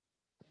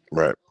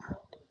 Right.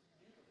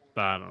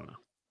 But I don't know.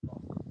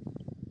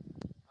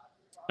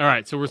 All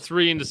right, so we're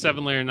 3 into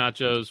 7-layer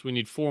nachos. We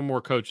need 4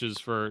 more coaches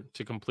to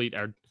complete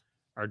our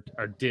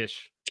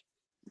dish.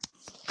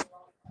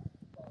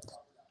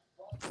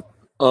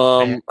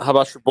 How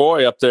about your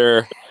boy up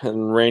there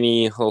in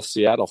rainy little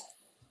Seattle?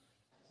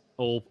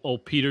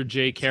 Old Peter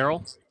J.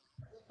 Carroll.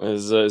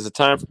 Is it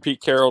time for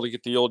Pete Carroll to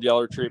get the old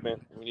Yeller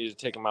treatment? We need to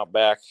take him out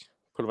back,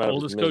 put him out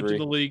Oldest of his coach misery.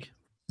 in the league.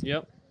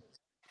 Yep.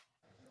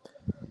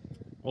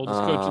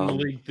 Oldest coach in the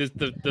league.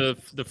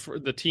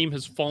 The team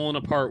has fallen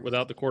apart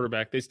without the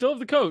quarterback. They still have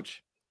the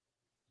coach.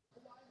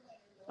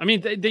 I mean,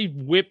 they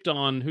whipped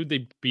on who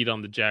they beat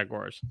on the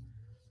Jaguars,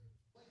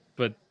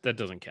 but that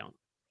doesn't count.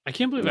 I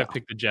can't believe I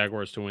picked the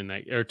Jaguars to win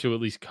that or to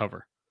at least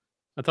cover.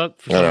 I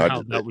thought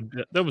somehow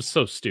that was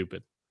so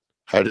stupid.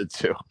 I did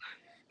too.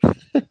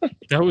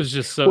 That was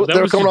just so. Well, they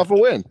were coming off a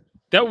win.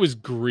 That was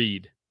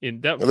greed.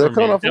 That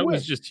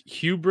was just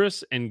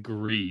hubris and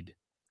greed.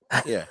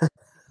 Yeah.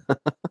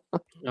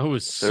 That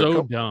was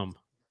so dumb.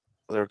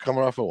 They were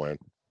coming off a win.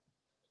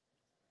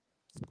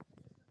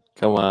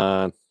 Come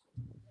on.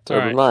 All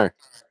right.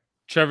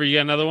 Trevor, you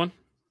got another one?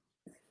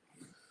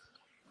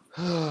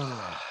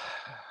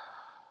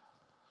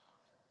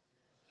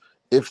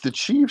 If the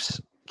Chiefs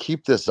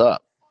keep this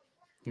up,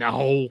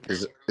 no.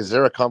 Is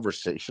there a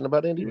conversation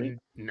about Andy Reid?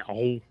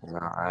 No.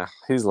 Nah,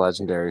 he's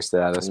legendary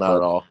status. Not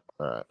at all.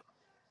 All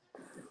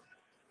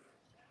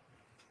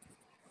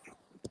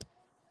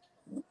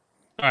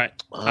right.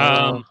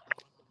 All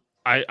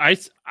right.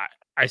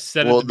 I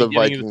said well, at the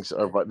beginning Vikings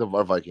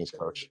our Vikings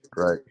coach,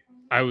 right?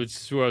 I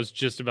was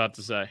just about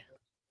to say.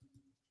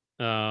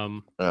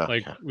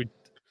 We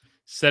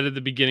said at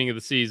the beginning of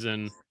the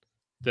season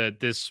that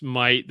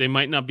they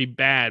might not be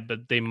bad,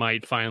 but they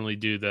might finally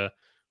do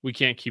we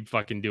can't keep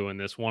fucking doing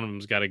this. One of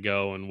them's got to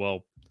go, and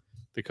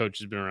the coach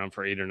has been around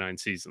for 8 or 9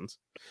 seasons.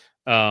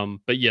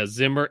 But yeah,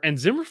 Zimmer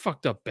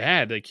fucked up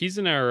bad. Like he's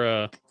in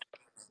our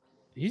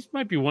he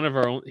might be one of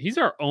our own. He's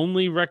our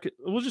only record.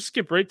 We'll just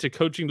skip right to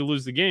coaching to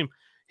lose the game.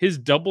 His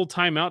double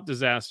timeout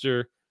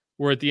disaster,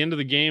 where at the end of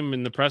the game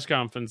in the press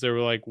conference, they were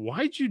like,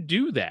 "Why'd you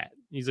do that?"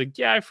 He's like,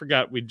 "Yeah, I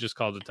forgot we just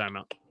called a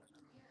timeout."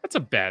 That's a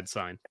bad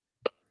sign.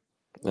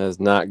 That's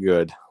not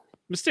good.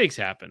 Mistakes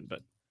happen,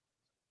 but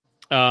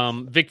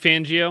Vic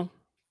Fangio,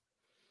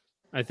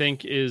 I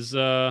think is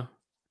not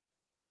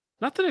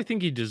that I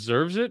think he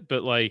deserves it,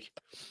 but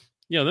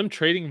them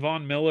trading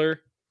Von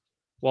Miller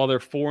while they're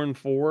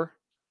 4-4.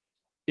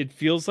 It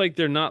feels like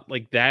they're not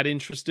that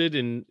interested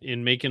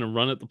in making a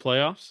run at the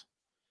playoffs.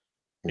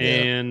 Yeah.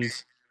 And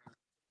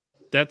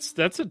that's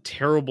a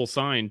terrible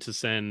sign to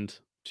send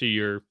to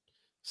your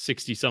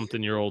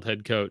 60-something-year-old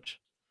head coach.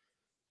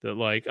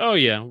 That oh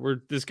yeah,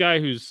 we're this guy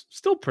who's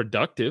still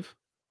productive.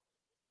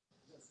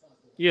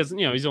 He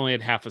hasn't, he's only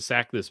had half a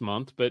sack this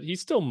month, but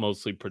he's still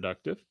mostly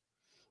productive.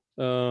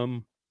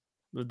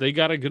 They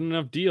got a good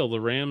enough deal. The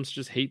Rams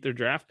just hate their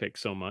draft pick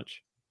so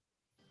much.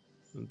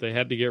 They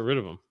had to get rid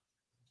of him.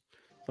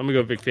 I'm going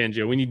to go Vic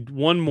Fangio. We need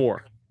one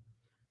more.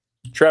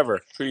 Trevor,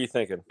 who are you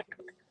thinking?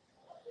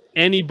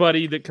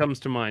 Anybody that comes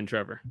to mind,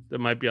 Trevor, that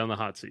might be on the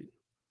hot seat.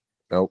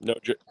 Nope.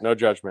 No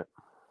judgment.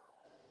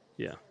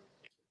 Yeah.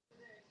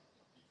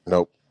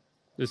 Nope.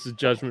 This is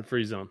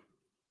judgment-free zone.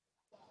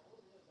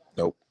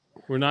 Nope.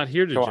 We're not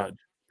here to judge.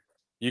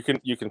 You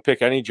can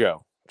pick any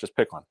Joe. Just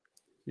pick one.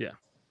 Yeah.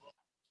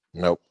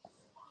 Nope.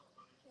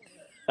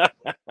 All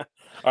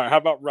right. How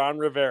about Ron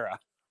Rivera?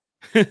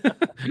 I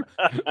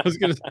was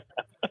gonna.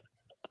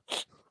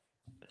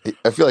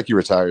 I feel like he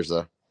retires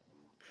though.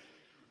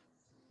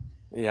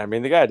 Yeah, I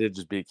mean the guy did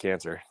just beat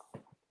cancer.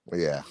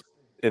 Yeah.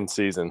 In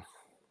season.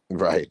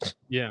 Right.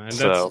 Yeah, and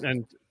that's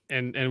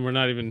and we're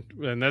not even,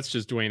 and that's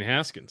just Dwayne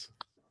Haskins.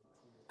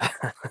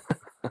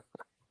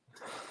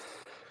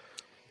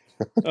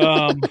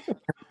 All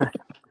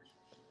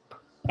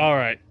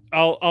right.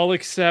 I'll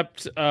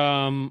accept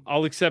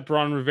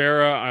Ron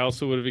Rivera. I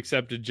also would have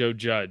accepted Joe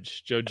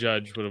Judge. Joe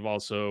Judge would have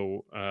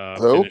also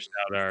finished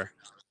out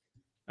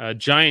our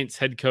Giants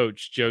head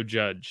coach, Joe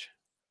Judge.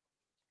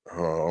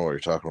 Oh, what you're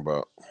talking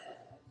about.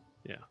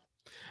 Yeah.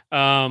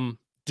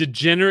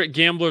 Degenerate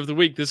Gambler of the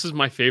Week. This is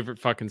my favorite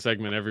fucking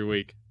segment every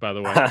week, by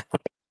the way. This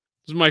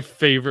is my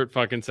favorite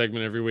fucking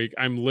segment every week.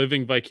 I'm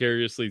living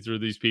vicariously through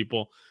these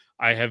people.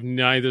 I have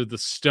neither the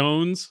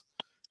stones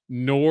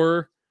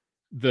nor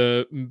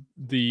the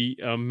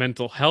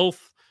mental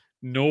health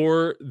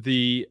nor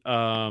the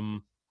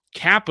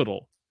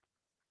capital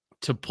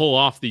to pull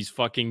off these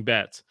fucking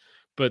bets,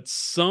 but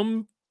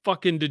some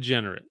fucking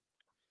degenerate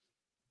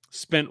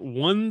spent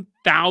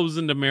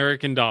 1,000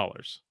 American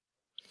dollars,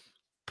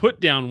 put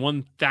down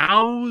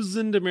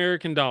 1,000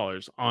 American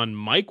dollars on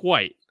Mike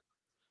White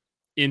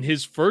in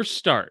his first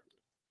start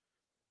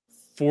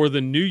for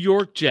the New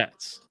York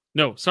Jets.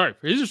 No, sorry,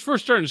 for his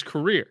first start in his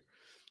career,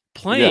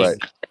 playing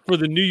for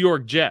the New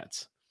York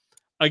Jets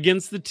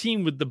against the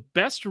team with the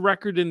best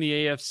record in the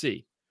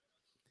AFC.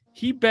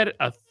 He bet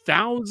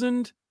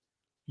 $1,000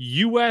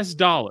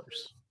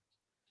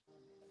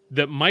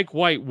 that Mike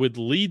White would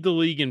lead the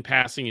league in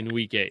passing in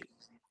Week 8.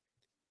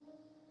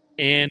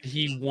 And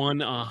he won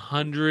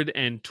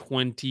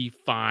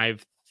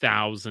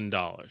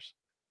 $125,000.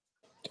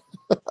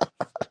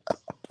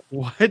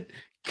 What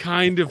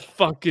kind of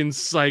fucking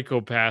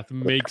psychopath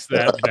makes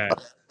that bet?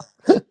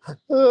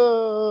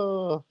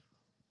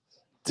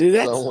 Dude,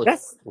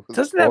 that's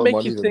doesn't that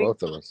make you think?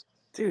 Both of us.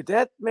 Dude,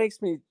 doesn't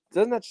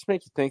that just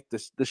make you think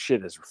this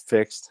shit is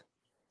fixed?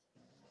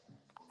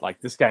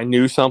 Like this guy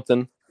knew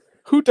something.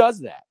 Who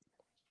does that?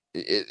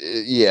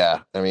 Yeah,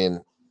 I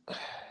mean,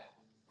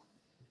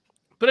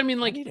 but I mean,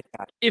 like,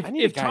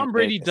 if Tom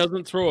Brady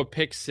doesn't throw a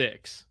pick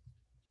six,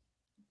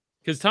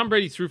 because Tom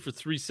Brady threw for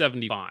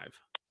 375.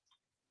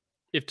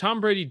 If Tom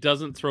Brady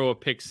doesn't throw a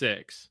pick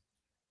six,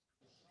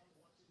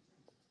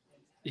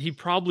 he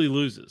probably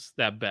loses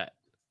that bet.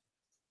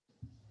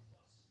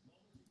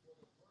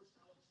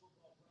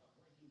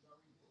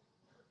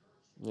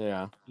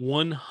 Yeah.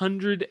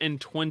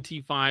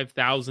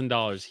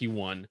 $125,000 he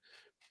won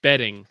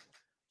betting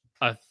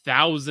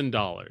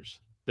 $1,000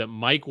 that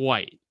Mike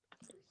White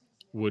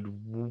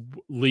would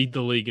lead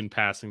the league in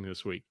passing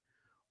this week.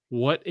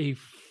 What a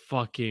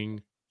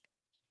fucking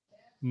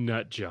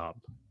nut job.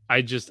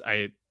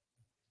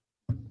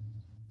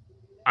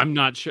 I'm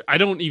not sure. I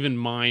don't even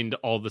mind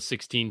all the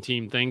 16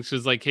 team things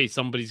because, like, hey,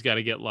 somebody's got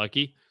to get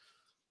lucky.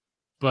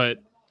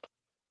 But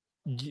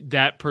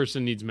that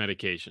person needs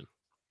medication.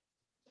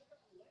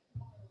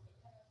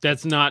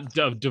 That's not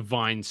a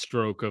divine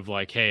stroke of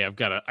like, hey, I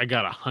got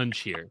a hunch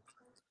here.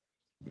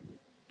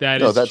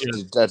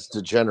 That's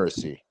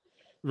degeneracy.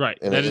 Right.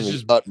 And that is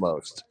just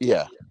utmost.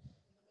 Yeah.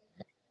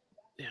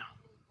 Yeah.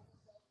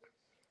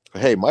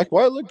 Hey, Mike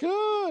White looked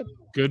good.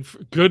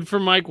 Good for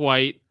Mike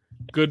White.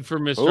 Good for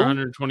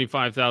Mr.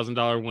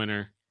 $125,000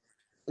 winner.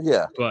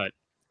 Yeah. But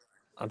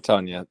I'm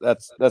telling you,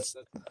 that's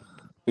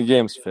the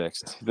game's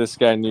fixed. This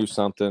guy knew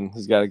something.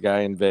 He's got a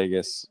guy in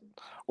Vegas.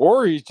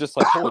 Or he's just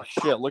like, holy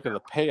shit, look at the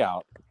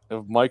payout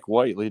of Mike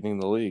White leading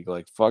the league.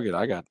 Like, fuck it,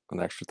 I got an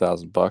extra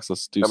 $1,000.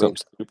 Let's do something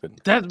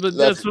stupid. That's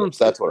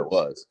what it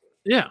was.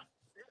 Yeah.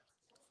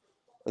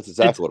 That's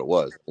exactly what it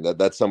was.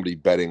 That's somebody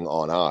betting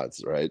on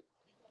odds, right?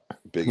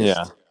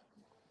 Biggest.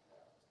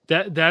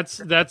 Yeah.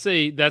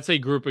 That's a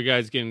group of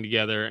guys getting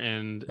together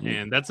and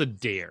that's a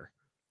dare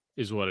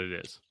is what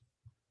it is.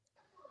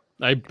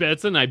 I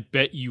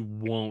bet you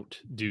won't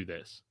do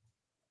this.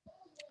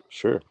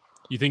 Sure.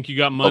 You think you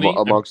got money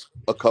amongst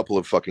a couple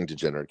of fucking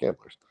degenerate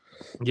gamblers?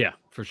 Yeah,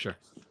 for sure.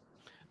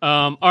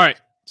 All right,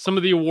 some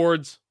of the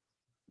awards: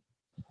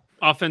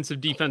 offensive,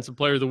 defensive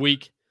player of the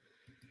week.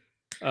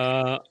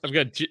 I've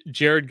got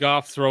Jared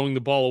Goff throwing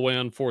the ball away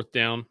on 4th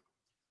down.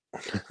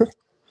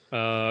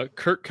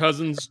 Kirk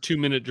Cousins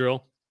 2-minute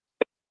drill.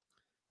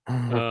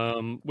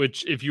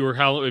 Which if you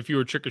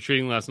were trick or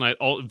treating last night,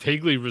 all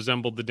vaguely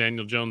resembled the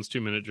Daniel Jones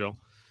 2-minute drill.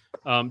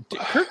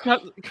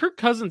 Kirk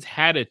Cousins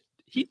had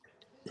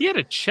he had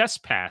a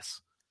chest pass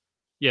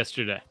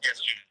yesterday.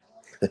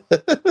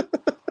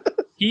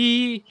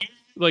 He,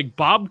 like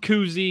Bob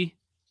Cousy,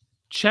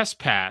 chest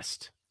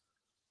passed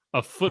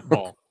a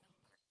football.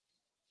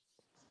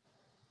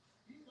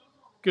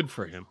 Good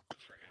for him.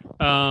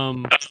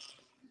 The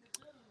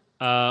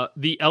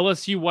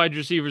LSU wide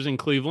receivers in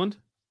Cleveland.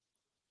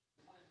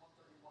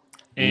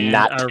 And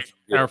our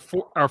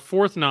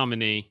 4th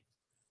nominee,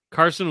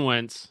 Carson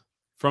Wentz,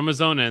 from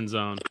his own end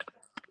zone,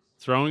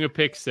 throwing a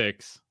pick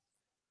six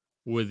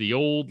with the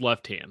old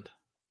left hand.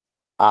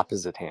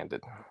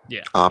 Opposite-handed.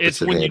 Yeah.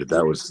 Opposite-handed.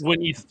 That was when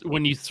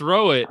you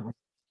throw it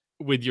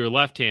with your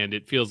left hand,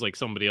 it feels like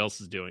somebody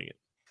else is doing it.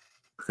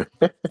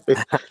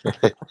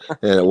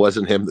 And it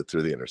wasn't him that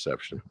threw the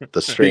interception.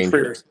 The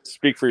stranger.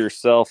 Speak for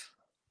yourself.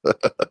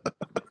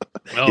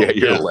 Yeah,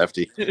 you're a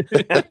lefty.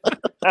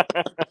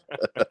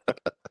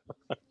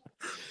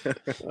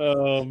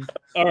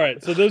 All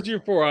right, so those are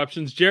your 4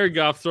 options. Jared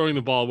Goff throwing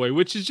the ball away,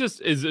 which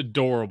is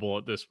adorable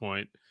at this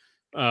point.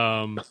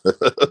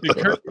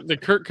 The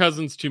Kirk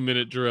Cousins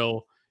 2-minute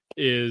drill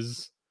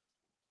is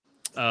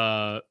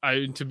to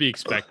be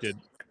expected,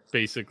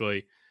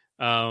 basically.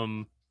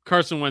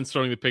 Carson Wentz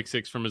throwing the pick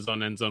six from his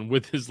own end zone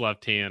with his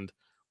left hand,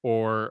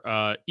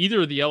 or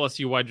either of the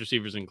LSU wide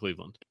receivers in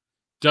Cleveland.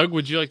 Doug,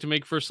 would you like to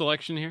make first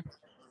selection here?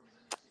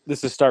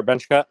 This is start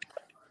bench cut.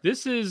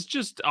 This is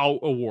just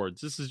awards.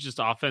 This is just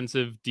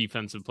offensive,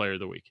 defensive player of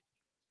the week.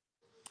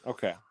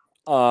 Okay.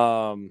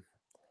 I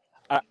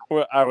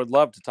would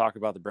love to talk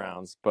about the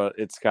Browns, but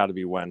it's got to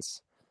be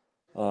Wentz.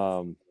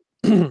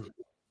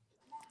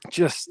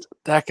 Just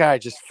that guy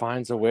just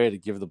finds a way to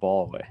give the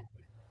ball away.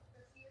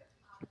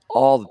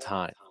 all the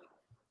time.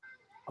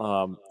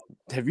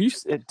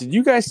 Did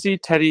you guys see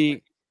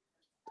Teddy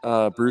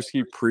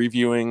Bruschi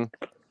previewing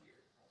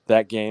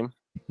that game?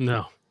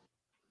 No.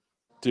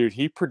 Dude,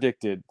 he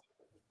predicted.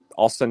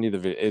 I'll send you the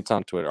video. It's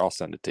on Twitter. I'll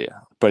send it to you.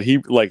 But he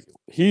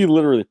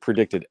literally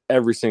predicted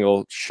every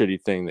single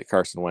shitty thing that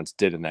Carson Wentz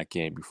did in that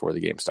game before the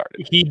game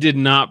started. He did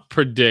not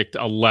predict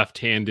a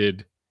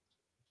left-handed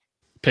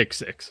pick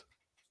six.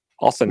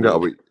 I'll send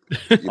you.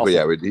 Wait,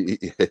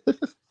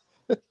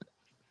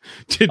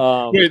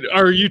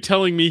 are you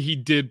telling me he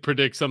did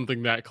predict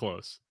something that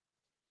close?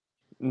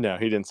 No,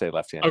 he didn't say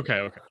left-handed.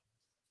 Okay.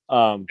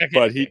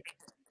 But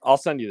I'll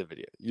send you the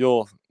video.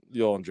 You'll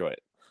enjoy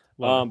it.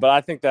 But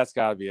I think that's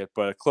got to be it.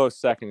 But a close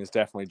second is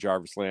definitely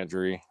Jarvis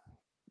Landry.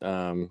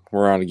 We're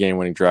on a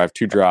game-winning drive,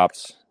 2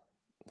 drops,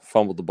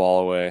 fumbled the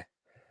ball away.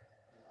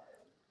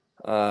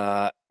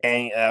 That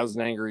was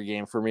an angry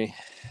game for me.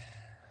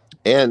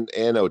 And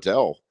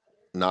Odell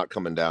not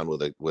coming down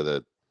with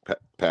a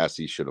pass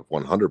he should have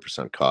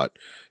 100% caught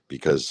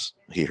because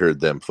he heard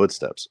them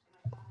footsteps.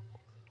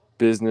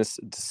 Business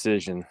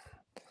decision.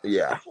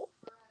 Yeah.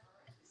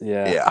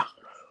 The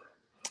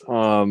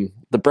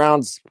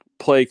Browns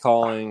play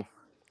calling.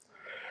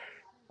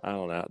 I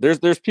don't know.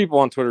 There's people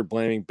on Twitter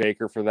blaming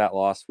Baker for that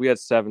loss. We had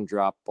 7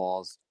 drop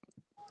balls.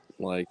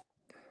 Like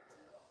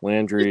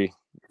Landry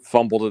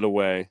fumbled it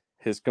away.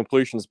 His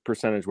completions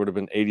percentage would have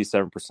been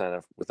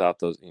 87% without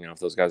those. If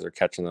those guys are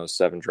catching those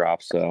 7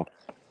 drops. So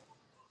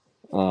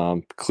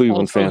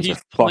Cleveland fans are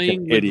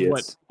fucking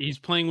idiots. He's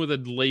playing with a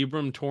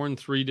labrum torn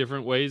 3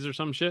 different ways or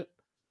some shit.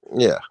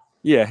 Yeah.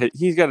 Yeah,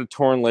 he's got a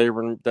torn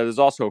labrum that is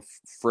also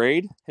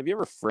frayed. Have you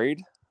ever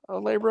frayed a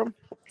labrum?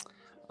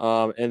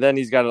 And then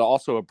he's got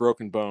also a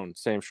broken bone,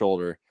 same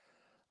shoulder.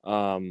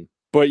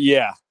 But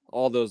yeah,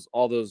 all those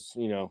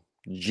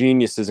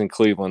geniuses in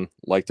Cleveland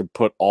like to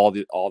put all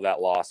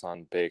that loss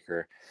on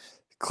Baker.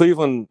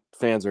 Cleveland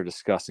fans are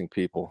disgusting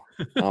people.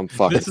 I'm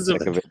fucking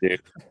sick of it,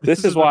 dude.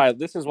 This is why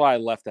I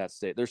left that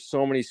state. There's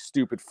so many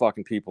stupid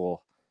fucking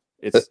people.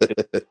 It's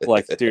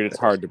like, dude, it's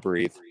hard to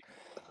breathe.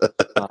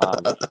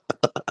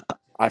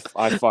 I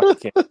fucking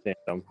can't stand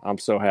them. I'm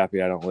so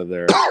happy I don't live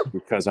there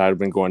because I'd have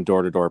been going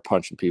door to door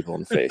punching people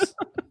in the face.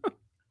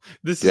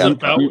 This is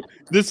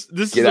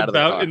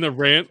about in the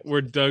rant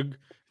where Doug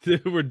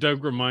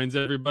reminds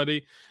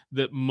everybody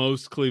that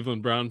most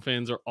Cleveland Brown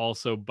fans are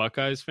also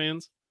Buckeyes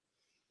fans.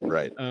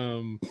 Right.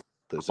 I'm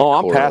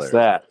past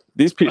that.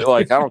 These people,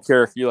 I don't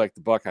care if you like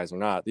the Buckeyes or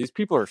not. These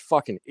people are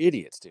fucking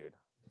idiots, dude.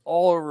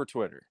 All over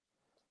Twitter.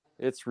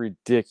 It's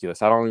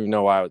ridiculous. I don't even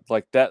know why I would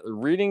like that.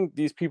 Reading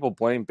these people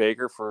blame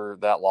Baker for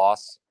that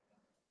loss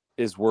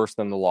is worse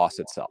than the loss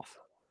itself.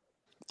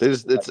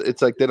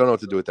 It's like they don't know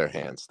what to do with their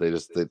hands.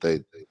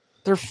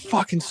 They're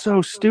fucking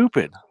so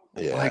stupid.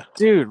 Yeah. Like,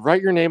 dude,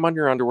 write your name on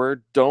your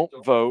underwear. Don't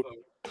vote.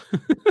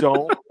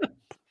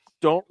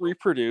 Don't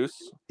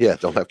reproduce. Yeah,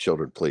 don't have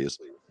children, please.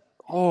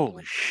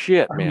 Holy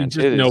shit, man.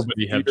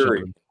 Nobody had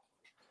children.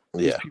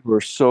 These people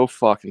are so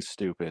fucking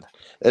stupid.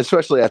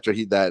 Especially after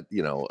end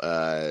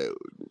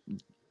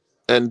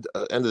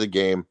of the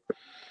game,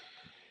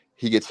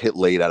 he gets hit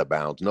late out of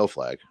bounds, no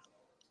flag.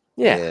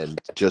 Yeah.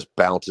 And just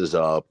bounces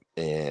up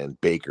and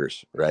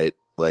Baker's, right?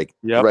 Like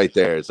right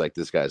there, it's like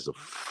this guy's a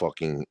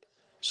fucking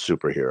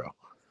superhero.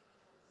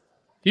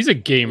 He's a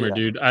gamer,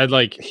 dude.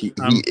 He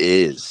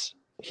is.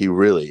 He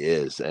really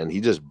is. And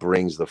he just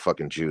brings the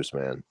fucking juice,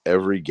 man.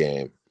 Every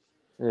game.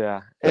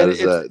 Yeah. That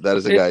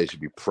is a guy you should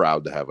be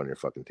proud to have on your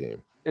fucking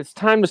team. It's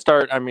time to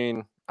start. I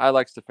mean, I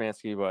like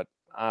Stefanski, but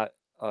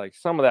like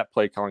some of that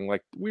play calling,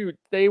 like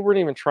they weren't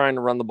even trying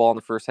to run the ball in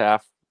the first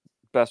half.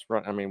 Best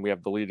run. I mean, we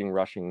have the leading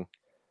rushing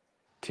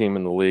team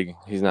in the league.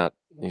 He's not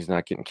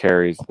getting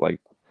carries.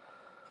 Like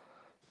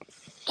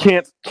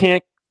can't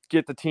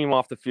get the team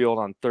off the field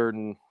on 3rd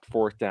and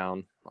 4th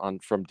down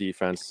from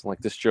defense.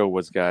 Like this Joe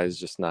Woods guy is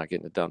just not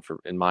getting it done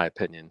in my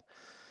opinion.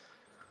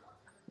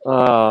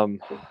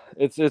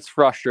 It's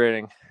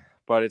frustrating,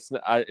 but it's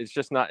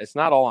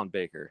not all on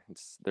Baker.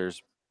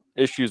 There's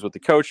issues with the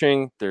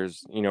coaching.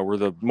 There's we're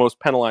the most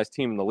penalized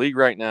team in the league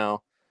right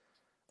now,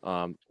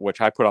 which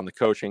I put on the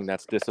coaching.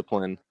 That's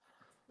discipline.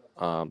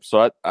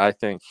 So I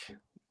think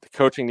the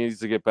coaching needs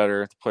to get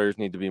better. The players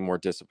need to be more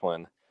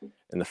disciplined,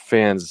 and the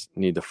fans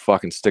need to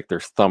fucking stick their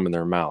thumb in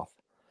their mouth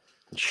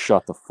and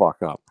shut the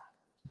fuck up.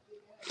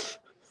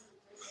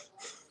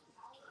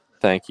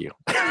 Thank you.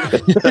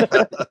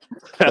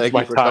 Thank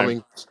you for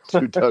coming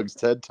to Doug's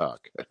TED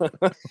Talk.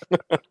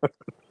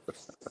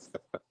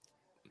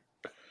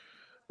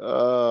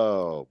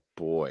 Oh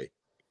boy!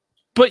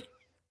 But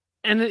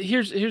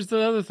here's the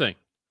other thing: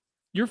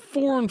 you're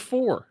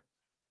 4-4.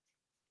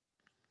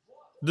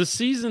 The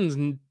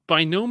season's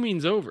by no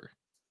means over.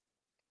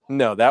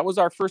 No, that was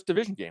our first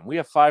division game. We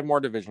have 5 more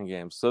division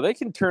games, so they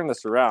can turn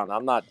this around.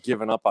 I'm not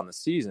giving up on the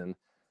season.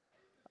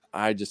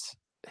 I just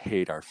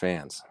hate our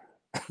fans.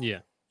 Yeah.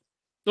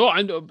 No,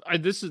 I know.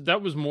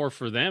 That was more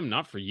for them,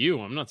 not for you.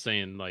 I'm not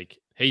saying like,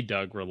 "Hey,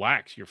 Doug,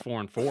 relax. You're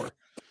 4-4,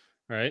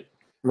 right?"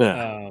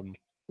 Yeah.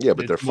 Yeah,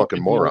 but they're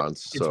fucking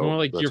morons. It's more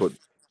like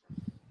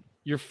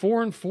you're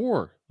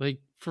 4-4. Like,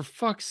 For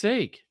fuck's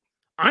sake.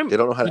 They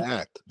don't know how to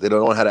act. They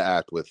don't know how to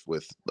act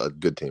with a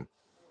good team.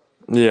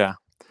 Yeah.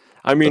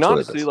 I mean, That's what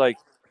it honestly, is. like,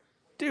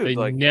 dude, They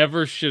like,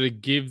 never should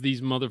have give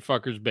these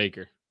motherfuckers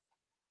Baker.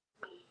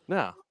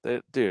 no,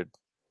 they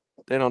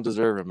don't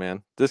deserve it,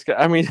 man. This guy,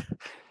 I mean,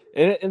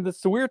 and the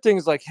weird thing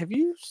is, like, have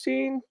you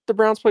seen the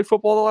Browns play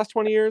football the last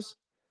 20 years?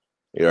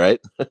 You're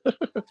right. A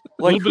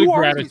Like, little bit who of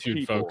are these gratitude,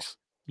 people? folks.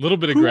 A little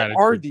bit of Who gratitude.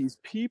 are these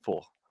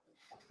people?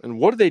 And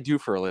what do they do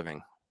for a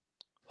living?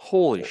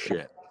 Holy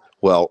shit.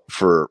 Well,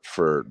 for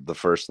the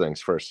first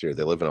things first here,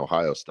 they live in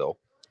Ohio still.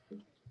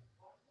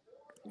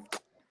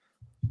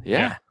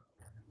 Yeah.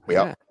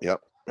 Yep.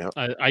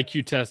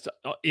 IQ test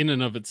in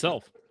and of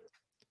itself.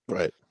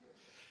 Right.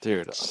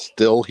 Dude.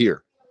 Still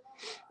here.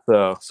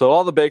 So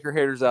all the Baker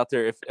haters out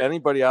there, if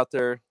anybody out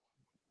there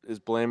is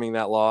blaming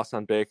that loss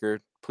on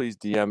Baker, please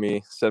DM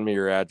me, send me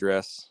your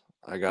address.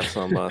 I got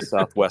some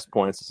Southwest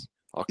points.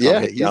 I'll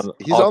come hit you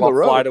he's on the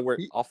road.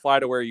 I'll fly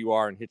to where you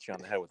are and hit you on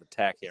the head with a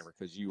tack hammer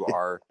because you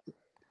are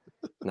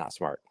not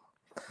smart.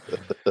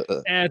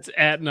 It's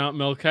at not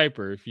Mel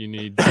Kiper if you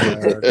need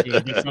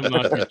to get something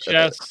off your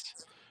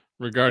chest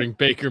regarding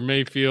Baker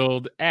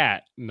Mayfield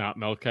at not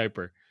Mel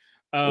Kiper.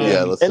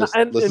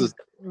 And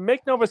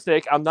make no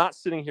mistake, I'm not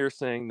sitting here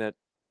saying that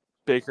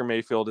Baker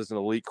Mayfield is an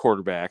elite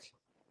quarterback,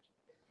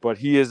 but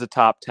he is a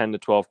top 10 to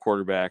 12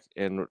 quarterback,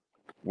 and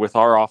with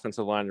our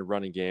offensive line and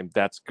running game,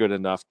 that's good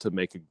enough to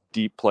make a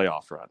deep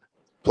playoff run.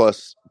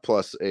 Plus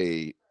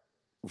a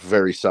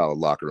very solid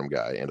locker room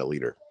guy and a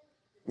leader.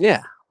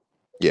 Yeah.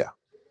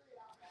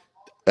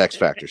 X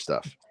Factor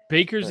stuff.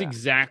 Baker's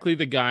exactly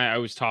the guy I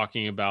was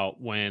talking about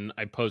when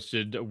I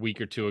posted a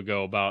week or two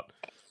ago about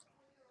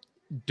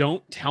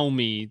don't tell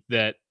me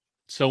that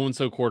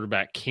so-and-so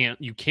quarterback can't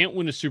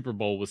win a Super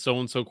Bowl with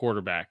so-and-so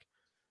quarterback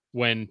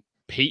when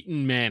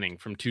Peyton Manning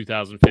from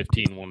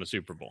 2015 won a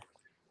Super Bowl.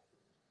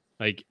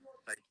 Like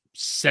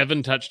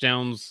 7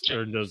 touchdowns,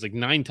 or those like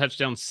 9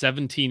 touchdowns,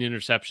 17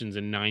 interceptions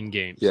in 9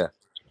 games. Yeah.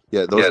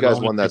 Those guys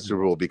won that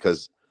Super Bowl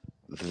because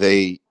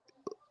they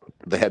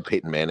had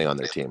Peyton Manning on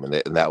their team, and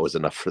that was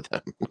enough for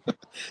them. They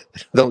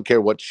don't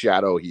care what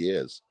shadow he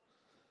is.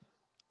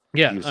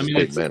 Yeah, I mean,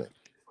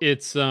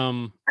 it's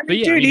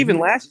even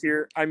last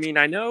year, I mean,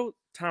 I know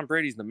Tom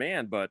Brady's the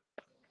man, but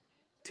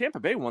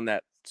Tampa Bay won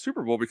that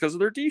Super Bowl because of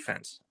their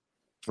defense.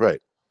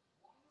 Right.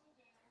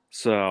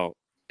 So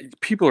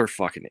people are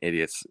fucking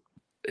idiots.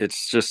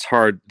 It's just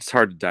hard. It's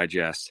hard to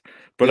digest.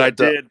 But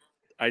yeah,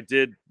 I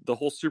did the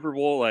whole Super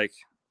Bowl. Like,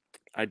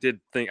 I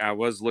did think I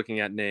was looking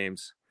at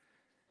names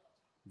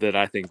that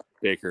I think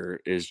Baker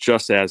is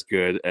just as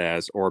good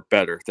as or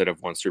better that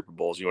have won Super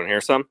Bowls. You want to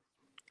hear some?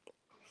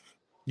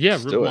 Yeah,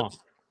 rip them off.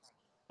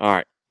 All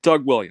right.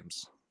 Doug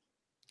Williams.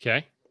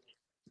 Okay.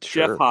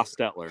 Jeff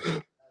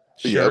Hostetler.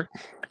 Sure.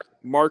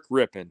 Mark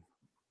Rippon.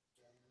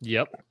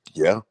 Yep.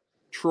 Yeah.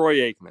 Troy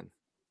Aikman.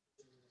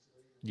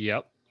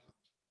 Yep.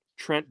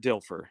 Trent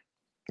Dilfer.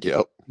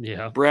 Yep.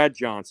 Yeah. Brad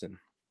Johnson.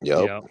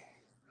 Yep.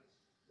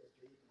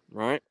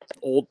 Right?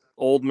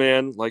 Old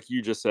man, like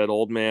you just said,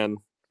 old man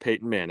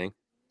Peyton Manning.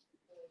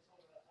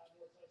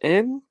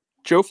 And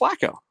Joe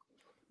Flacco.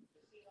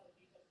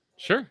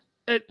 Sure.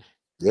 Nick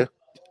in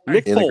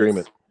Foles.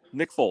 Agreement.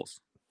 Nick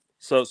Foles.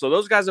 So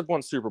those guys have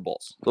won Super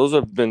Bowls. Those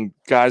have been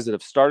guys that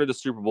have started a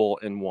Super Bowl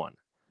and won.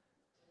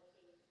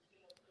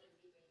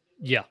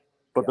 Yeah.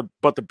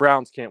 But the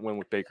Browns can't win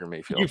with Baker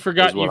Mayfield. You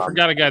forgot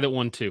a guy that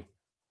won 2.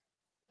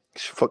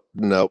 Fuck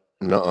no.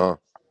 Nuh-uh.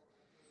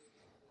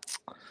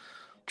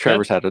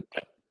 Trevor's had it.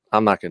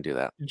 I'm not going to do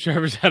that.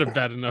 Trevor's had it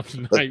bad enough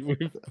tonight.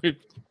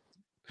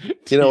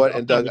 You know what?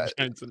 And Doug,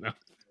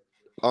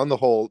 on the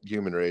whole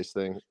human race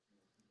thing,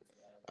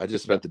 I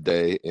just spent the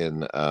day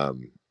in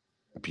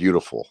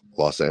beautiful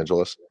Los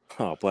Angeles.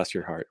 Oh, bless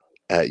your heart.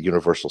 At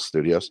Universal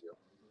Studios.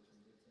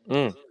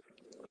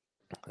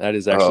 That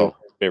is actually one of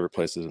my favorite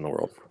places in the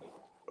world.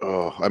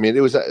 Oh, I mean,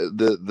 it was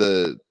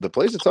the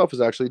place itself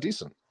is actually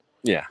decent.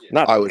 Yeah.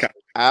 I was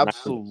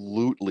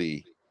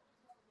absolutely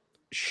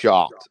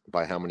shocked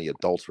by how many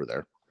adults were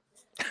there.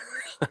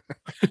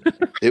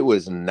 It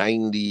was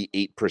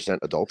 98%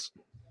 adults.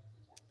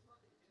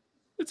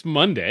 It's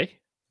Monday.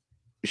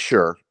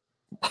 Sure.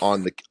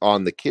 On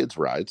the kids'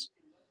 rides.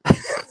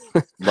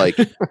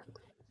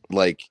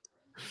 like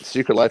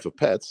Secret Life of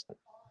Pets.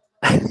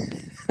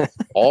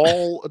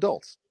 All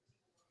adults.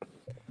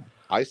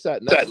 I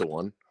sat next to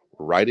one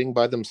riding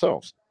by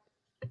themselves.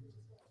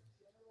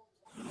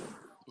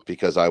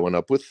 Because I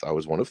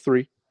was one of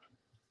 3.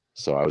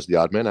 So I was the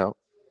odd man out.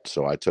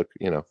 So I took,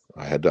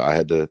 I had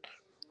to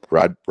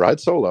ride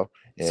solo.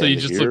 And so you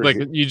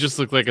just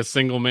look like a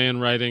single man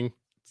riding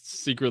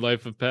Secret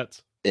Life of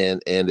Pets.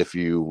 And if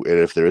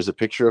there is a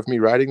picture of me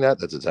riding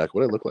that's exactly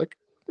what I look like.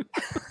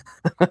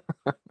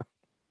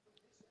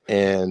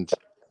 And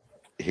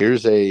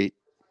here's I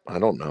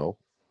don't know,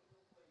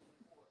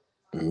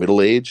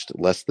 middle-aged,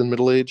 less than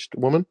middle-aged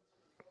woman.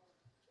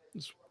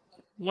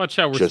 Watch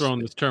how we're throwing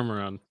this term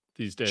around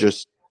these days.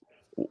 Just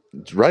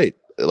right,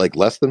 like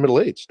less than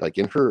middle-aged, like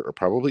in her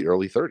probably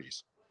early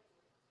 30s.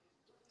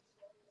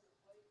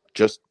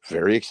 Just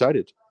very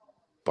excited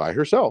by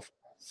herself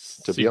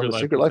to be on the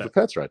Secret Life of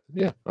Pets ride.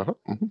 Yeah.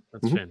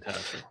 That's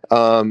fantastic.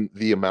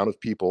 The amount of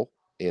people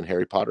in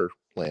Harry Potter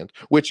land,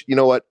 which, you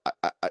know what,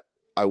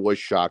 I was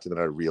shocked, and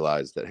then I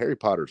realized that Harry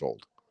Potter's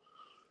old.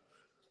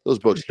 Those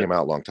books came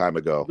out a long time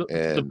ago,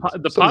 and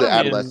some of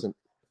the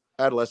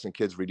adolescent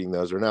kids reading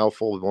those are now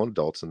full-blown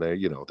adults, and they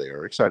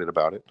are excited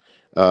about it.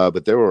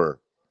 But there were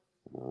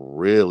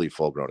really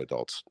full-grown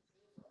adults,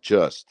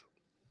 just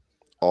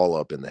all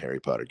up in the Harry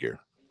Potter gear,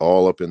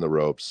 all up in the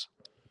robes,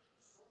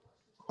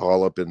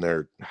 all up in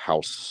their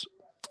house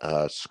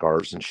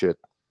scarves and shit,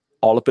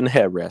 all up in the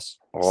headrest,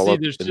 all up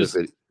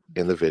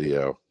in the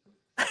video.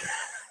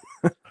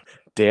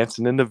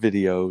 Dancing in the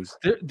videos.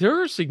 There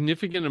are a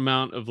significant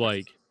amount of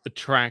like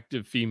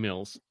attractive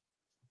females,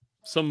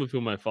 some of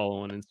whom I follow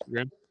on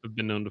Instagram. I've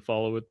been known to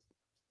follow a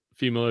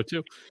female or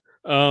two.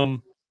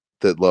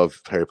 That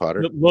love Harry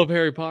Potter. Love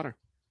Harry Potter.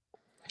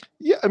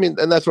 Yeah, I mean,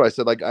 and that's what I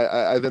said. Like,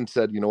 I then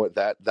said, you know what,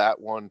 that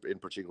one in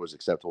particular was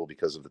acceptable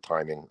because of the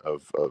timing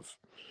of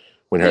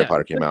when Harry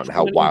Potter came out and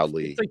how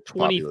wildly like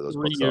popular those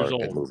books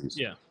are in movies.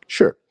 Yeah,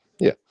 sure,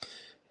 yeah.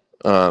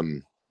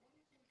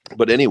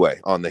 But anyway,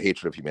 on the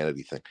hatred of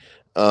humanity thing,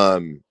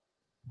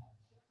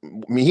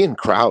 me in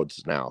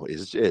crowds now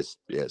is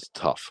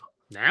tough.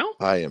 Now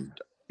I am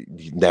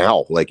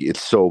like,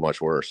 it's so much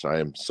worse. I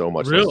am so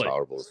much less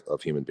tolerable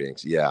of human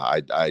beings. Yeah,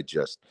 I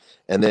just,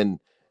 and then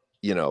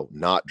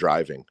not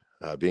driving,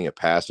 being a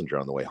passenger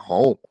on the way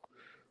home.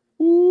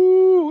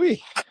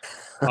 Ooh-wee.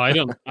 I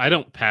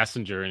don't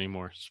passenger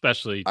anymore,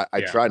 especially.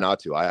 I try not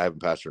to. I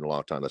haven't passengered in a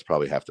long time. That's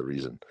probably half the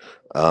reason.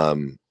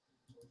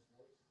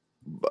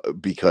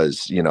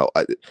 Because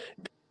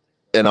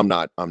and I'm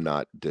not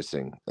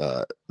dissing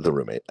the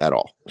roommate at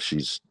all.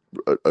 She's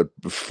a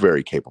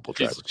very capable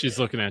driver. She's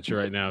looking at you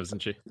right now,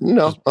 isn't she?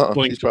 No,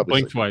 blink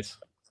twice.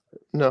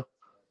 No.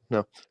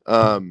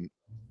 I'm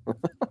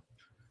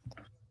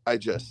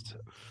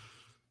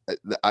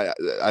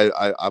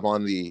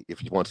on the,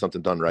 if you want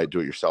something done right, do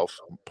it yourself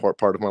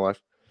part of my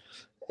life.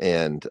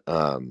 And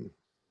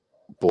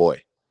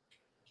boy,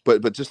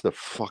 but just the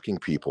fucking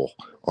people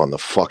on the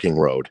fucking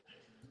road.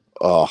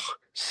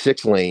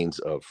 6 lanes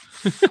of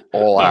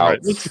all out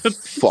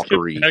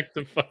fuckery. Back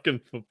to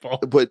fucking football.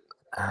 But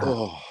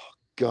oh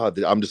god,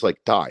 I'm just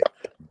like, die.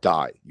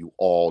 You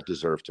all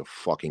deserve to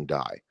fucking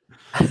die.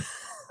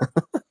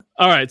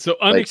 All right, so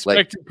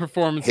unexpected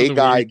performance. Hey, of the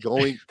guy,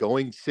 week.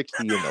 going 60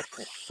 in the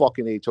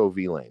fucking HOV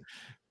lane.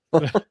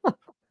 All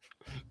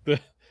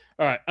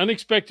right,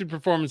 unexpected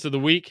performance of the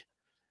week.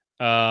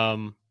 LA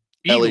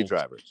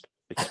drivers.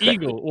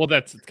 Eagle. Well,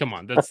 that's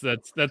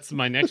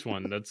my next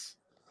one. That's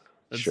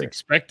sure.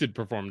 Expected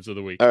performance of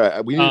the week. All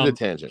right, we needed a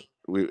tangent.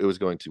 It was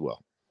going too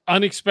well.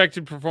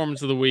 Unexpected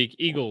performance of the week.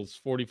 Eagles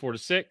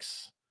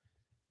 44-6.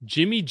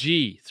 Jimmy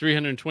G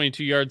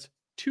 322 yards,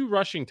 2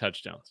 rushing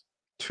touchdowns.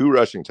 2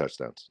 rushing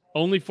touchdowns.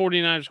 Only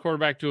 49ers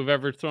quarterback to have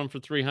ever thrown for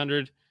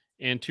 300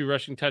 and 2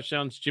 rushing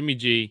touchdowns. Jimmy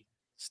G,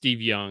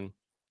 Steve Young,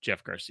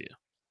 Jeff Garcia.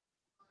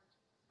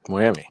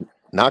 Miami.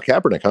 Not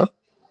Kaepernick, huh?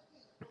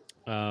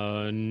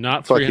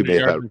 Not 300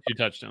 yards and 2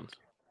 touchdowns.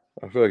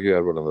 I feel like you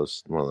had one of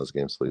those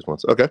games at least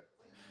once. Okay.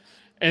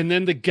 And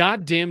then the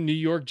goddamn New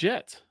York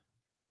Jets.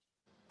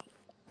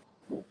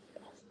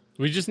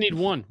 We just need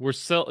one.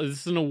 This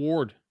is an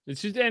award.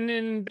 It's just,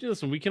 and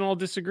listen, we can all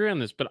disagree on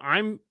this, but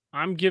I'm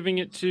giving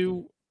it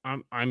to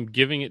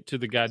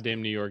the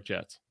goddamn New York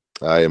Jets.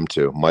 I am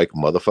too. Mike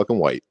motherfucking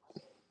White.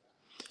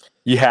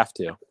 You have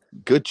to.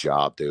 Good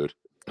job, dude.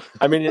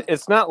 I mean,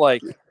 it's not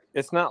like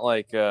they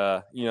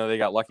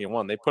got lucky and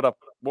won. They put up,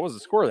 what was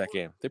the score of that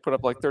game? They put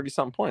up like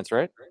 30-something points,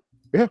 right?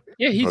 Yeah.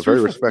 Yeah, he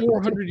threw for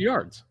 400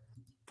 yards.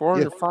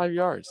 405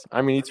 yards.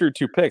 I mean, he threw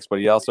 2 picks, but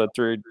he also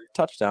threw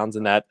touchdowns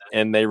in that,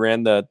 and they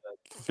ran the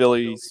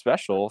Philly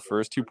special for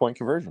his 2-point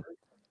conversion.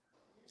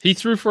 He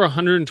threw for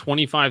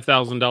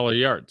 $125,000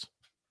 yards.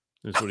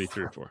 That's what he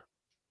threw for.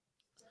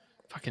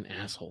 Fucking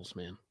assholes,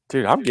 man.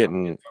 Dude, I'm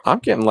getting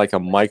like a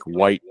Mike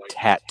White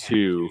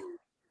tattoo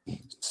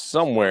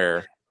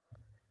somewhere.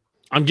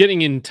 I'm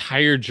getting an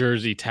entire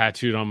jersey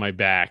tattooed on my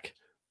back,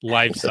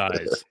 life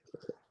size.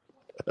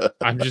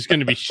 I'm just going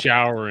to be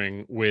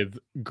showering with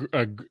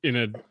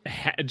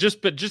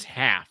just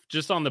half,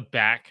 just on the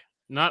back,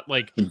 not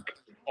like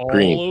all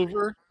green.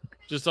 Over,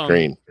 just on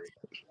green,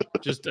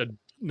 just a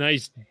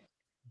nice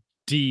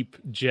deep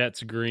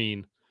Jets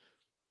green.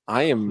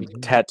 I am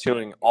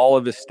tattooing all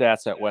of his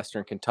stats at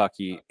Western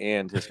Kentucky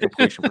and his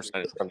completion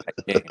percentage from that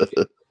game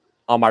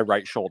on my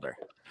right shoulder.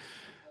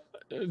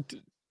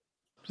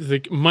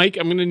 Like, Mike,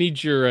 I'm going to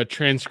need your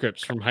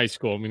transcripts from high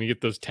school. I'm going to get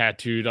those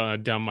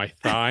tattooed down my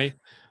thigh.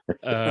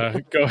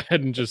 Go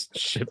ahead and just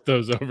ship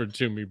those over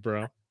to me,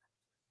 bro.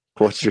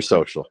 What's your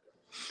social?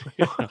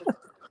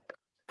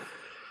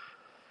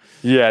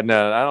 Yeah,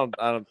 no, I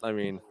don't. I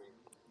mean,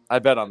 I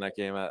bet on that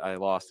game. I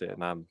lost it,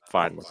 and I'm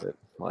fine with it.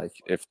 Like,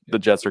 if the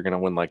Jets are going to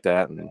win like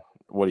that, and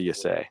what do you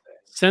say?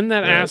 Send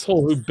that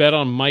asshole who bet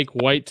on Mike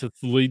White to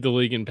lead the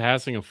league in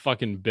passing a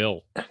fucking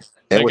bill.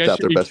 And without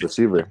their best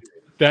receiver.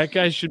 That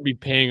guy should be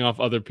paying off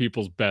other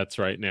people's bets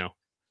right now.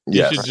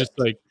 Yes. He should just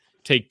like,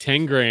 take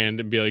 10 grand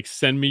and be like,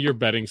 send me your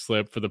betting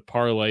slip for the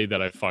parlay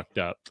that I fucked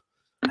up.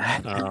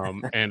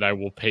 And I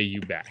will pay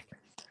you back.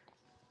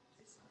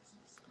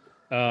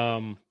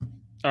 All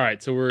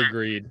right, so we're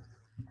agreed.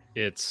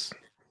 It's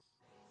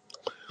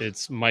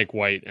Mike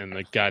White and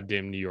the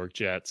goddamn New York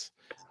Jets.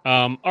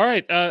 All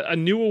right, a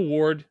new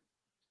award.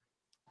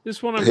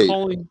 This one I'm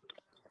calling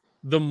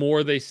The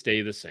More They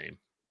Stay the Same.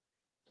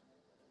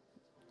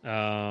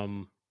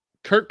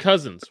 Kirk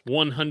Cousins,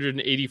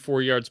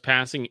 184 yards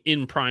passing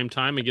in prime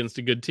time against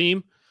a good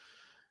team.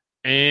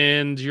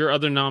 And your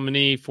other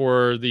nominee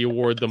for the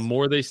award, The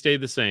More They Stay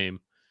the Same,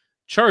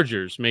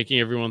 Chargers, making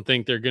everyone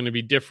think they're going to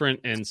be different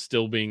and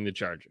still being the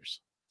Chargers.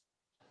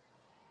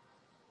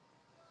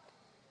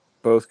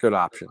 Both good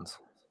options.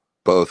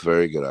 Both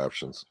very good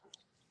options.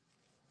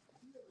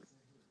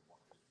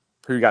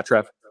 Who you got,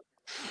 Trev?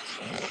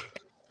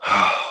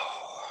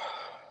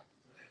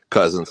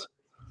 Cousins.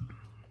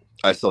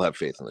 I still have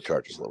faith in the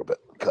Chargers a little bit.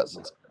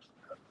 Cousins.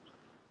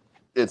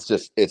 It's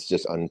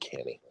just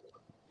uncanny.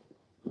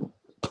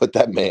 Put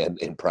that man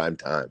in prime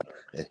time,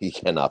 and he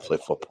cannot play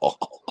football.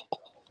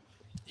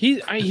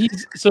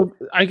 So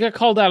I got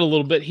called out a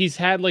little bit. He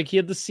had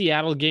the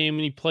Seattle game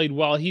and he played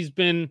well.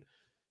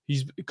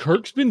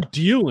 Kirk's been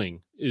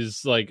dealing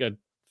is like a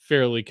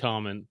fairly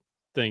common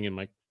thing in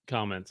my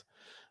comments.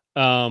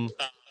 But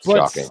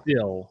Shocking.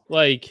 still,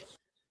 like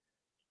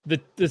the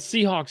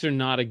Seahawks are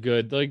not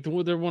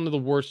they're one of the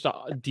worst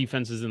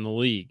defenses in the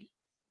league.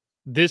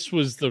 This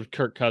was the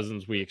Kirk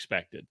Cousins we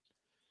expected.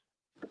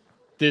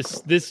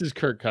 This is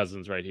Kirk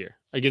Cousins right here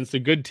against a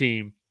good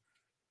team,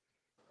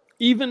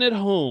 even at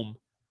home.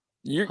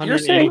 You're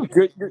saying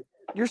good.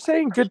 You're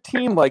saying good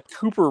team like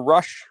Cooper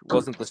Rush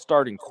wasn't the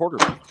starting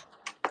quarterback,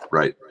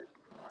 right?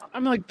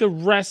 I'm like the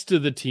rest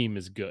of the team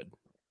is good.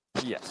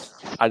 Yes,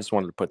 I just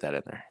wanted to put that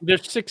in there. They're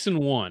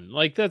 6-1.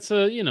 Like that's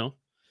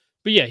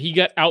but yeah, he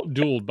got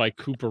outdueled by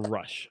Cooper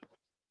Rush.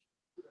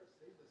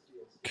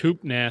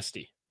 Coop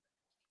nasty.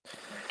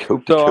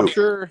 I'm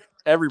sure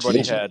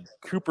everybody had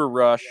Cooper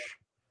Rush,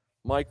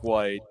 Mike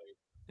White,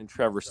 and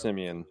Trevor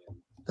Siemian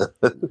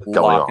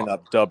locking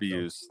up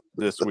W's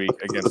this week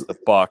against the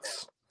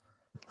Bucks,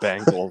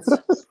 Bengals.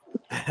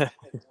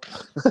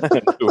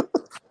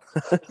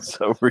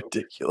 So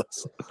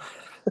ridiculous.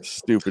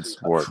 Stupid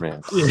sport,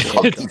 man.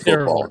 Yeah, it's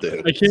terrible.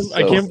 Dude.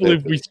 I can't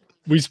believe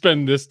we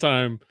spend this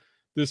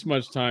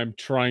much time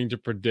trying to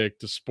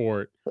predict a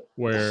sport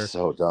where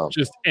so dumb.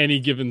 Just any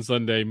given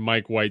Sunday,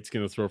 Mike White's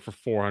going to throw for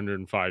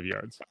 405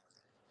 yards.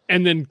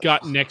 And then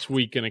next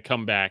week going to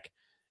come back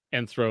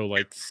and throw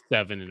like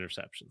 7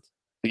 interceptions.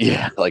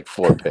 Yeah, like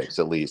 4 picks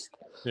at least.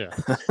 Yeah.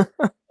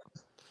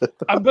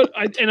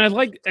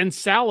 And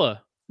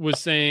Salah was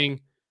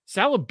saying,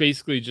 Salah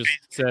basically just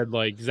said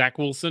like, Zach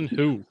Wilson,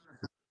 who?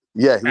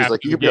 Yeah, he was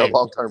like, you could be a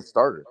long-term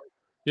starter.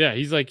 Yeah,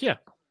 he's like, yeah.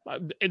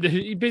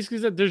 He basically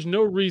said there's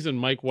no reason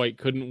Mike White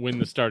couldn't win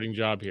the starting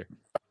job here.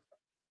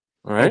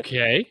 All right.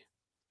 Okay.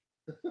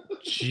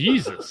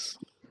 Jesus.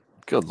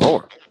 Good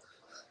Lord.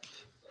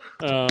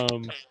 All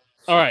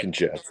right.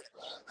 Jets.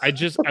 I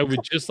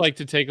would just like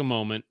to take a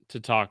moment to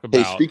talk about.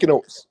 Hey, speaking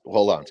of,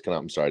 hold on,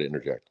 I'm sorry to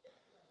interject.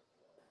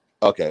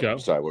 Okay, Go. I'm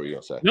sorry. What were you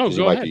going to say? No,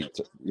 go ahead.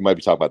 You might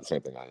be talking about the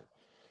same thing I am.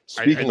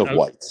 Speaking of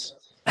whites.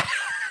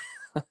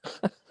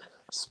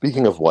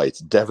 Speaking of whites,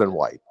 Devin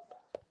White.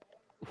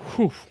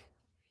 Whew.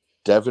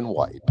 Devin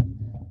White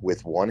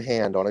with one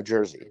hand on a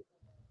jersey,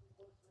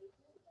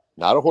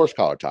 not a horse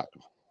collar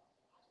tackle,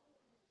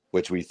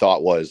 which we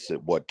thought was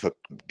what took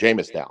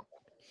Jameis down,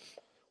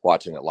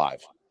 watching it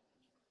live.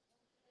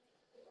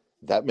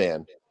 That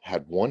man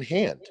had one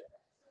hand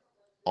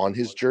on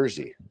his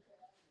jersey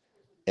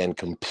and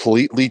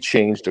completely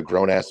changed a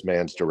grown-ass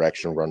man's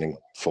direction running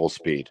full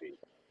speed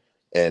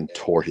and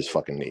tore his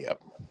fucking knee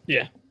up.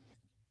 Yeah.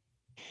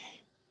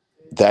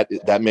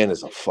 That man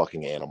is a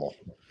fucking animal.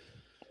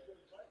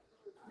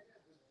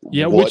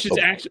 Yeah, which is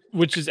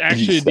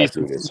actually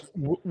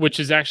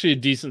a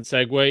decent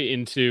segue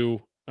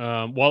into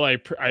while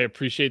I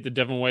appreciate the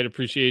Devin White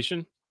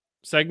appreciation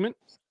segment,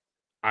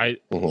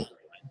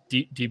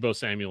 Deebo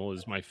Samuel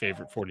is my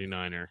favorite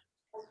 49er.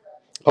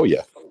 Oh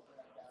yeah.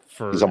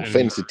 He's on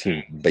fantasy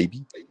team,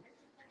 baby.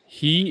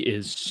 He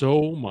is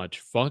so much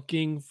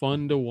fucking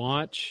fun to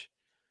watch.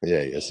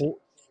 Yeah, he is.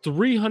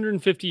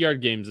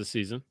 350-yard games this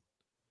season.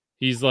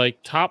 He's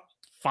like top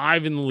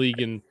 5 in the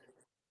league in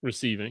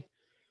receiving.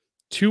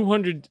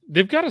 200.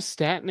 They've got a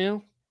stat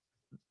now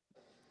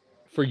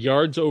for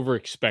yards over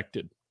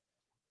expected.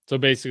 So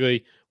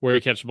basically, where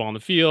you catch the ball on the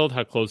field,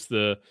 how close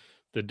the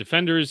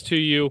defender is to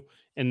you,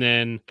 and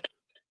then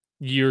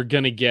you're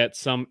gonna get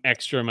some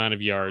extra amount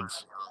of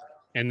yards,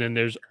 and then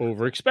there's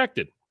over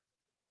expected.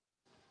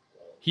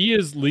 He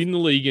is leading the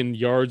league in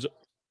yards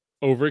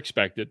over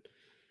expected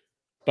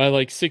by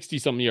like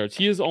 60-something yards.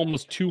 He is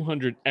almost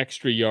 200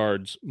 extra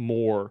yards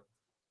more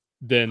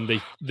than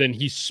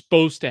he's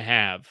supposed to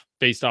have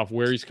based off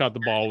where he's caught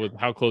the ball with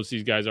how close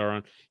these guys are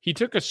on. He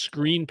took a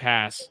screen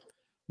pass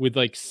with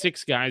like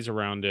 6 guys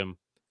around him,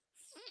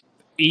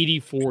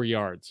 84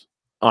 yards.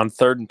 On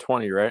 3rd and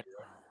 20, right?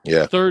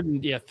 Yeah. Third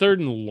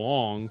and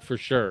long for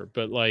sure.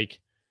 But like,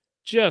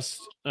 just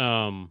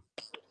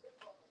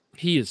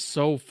he is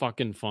so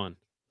fucking fun.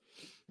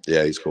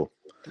 Yeah, he's cool.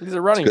 He's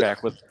a running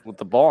back with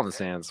the ball in his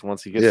hands.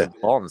 Once he gets the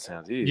ball in his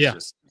hands, he's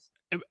just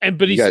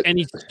but he's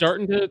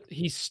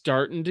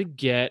starting to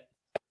get,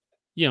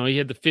 you know, he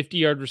had the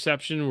 50-yard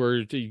reception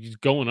where he's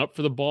going up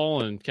for the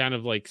ball and kind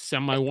of like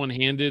semi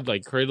one-handed,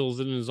 like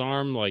cradles it in his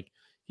arm. Like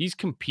he's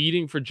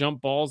competing for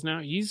jump balls now.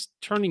 He's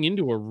turning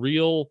into a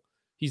real.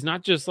 He's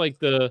not just like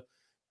the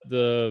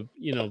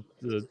you know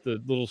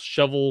the little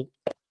shovel,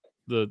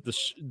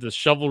 the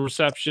shovel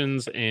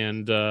receptions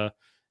and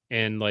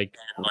like,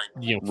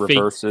 you know,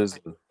 reverses,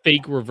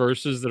 fake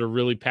reverses that are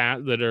really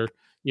that are,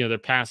 you know, they're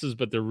passes,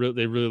 but they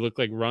really look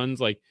like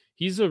runs. Like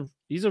he's a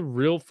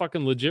real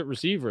fucking legit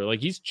receiver. Like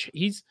he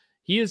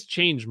has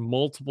changed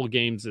multiple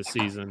games this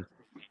season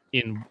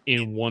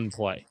in one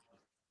play.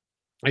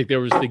 Like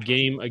there was the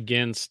game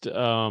against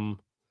I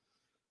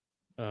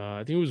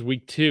think it was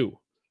week 2,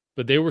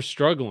 but they were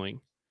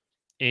struggling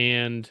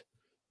and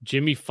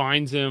Jimmy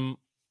finds him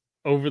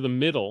over the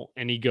middle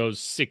and he goes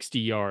 60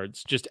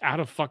 yards just out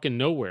of fucking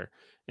nowhere.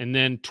 And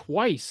then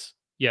twice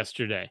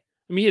yesterday,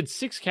 I mean, he had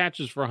 6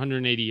 catches for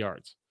 180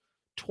 yards.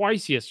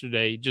 Twice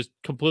yesterday, just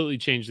completely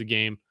changed the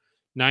game.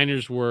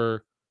 Niners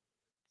were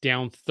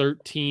down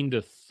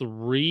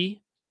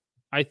 13-3,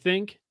 I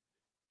think,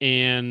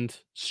 and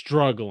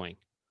struggling.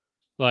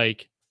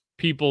 Like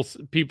people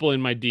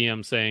in my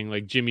DM saying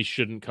like Jimmy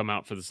shouldn't come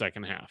out for the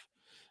second half.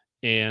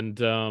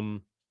 And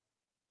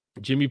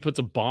Jimmy puts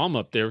a bomb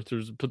up there,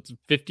 puts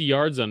 50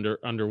 yards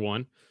under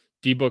one.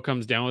 Debo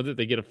comes down with it.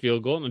 They get a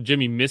field goal. And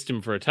Jimmy missed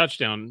him for a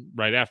touchdown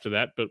right after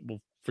that, but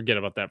we'll forget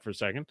about that for a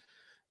second.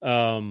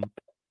 Comes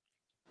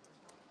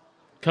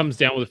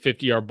down with a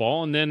 50-yard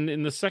ball. And then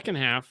in the second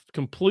half,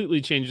 completely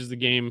changes the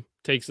game,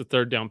 takes a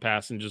third down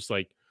pass, and just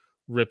like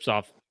rips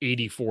off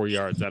 84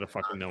 yards out of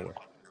fucking nowhere.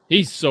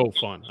 He's so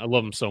fun. I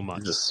love him so much.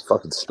 He's just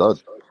fucking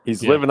stud.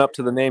 He's living up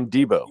to the name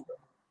Debo.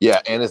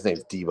 Yeah, and his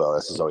name's Debo.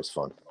 This is always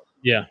fun.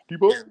 Yeah.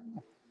 Debo.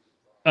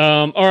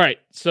 All right.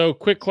 So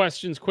quick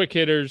questions, quick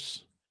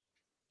hitters.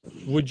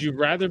 Would you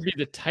rather be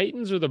the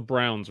Titans or the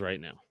Browns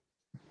right now?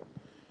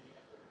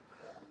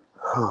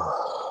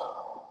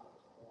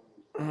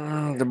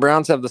 The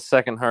Browns have the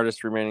second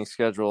hardest remaining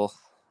schedule.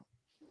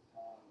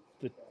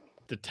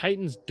 The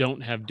Titans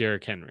don't have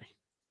Derrick Henry.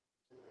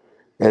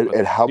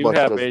 And how much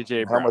have does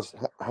AJ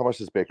how much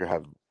does Baker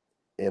have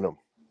in him?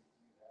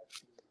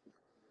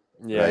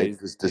 Yeah, right?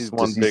 he's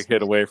one big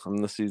hit away from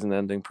the season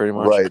ending, pretty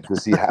much. Right?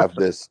 Does he have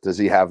this? Does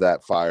he have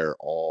that fire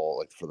all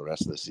like for the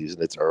rest of the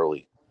season? It's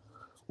early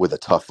with a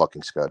tough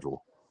fucking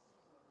schedule.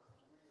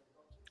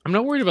 I'm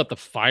not worried about the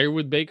fire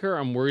with Baker.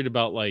 I'm worried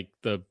about like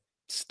the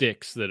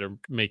sticks that are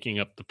making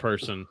up the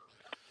person.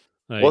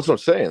 Like, well, that's what I'm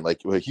saying.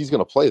 Like he's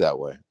going to play that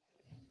way.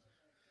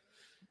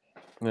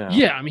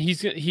 Yeah. I mean,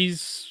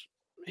 he's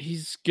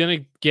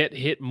gonna get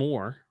hit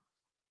more.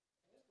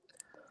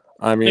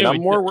 I mean, anyway,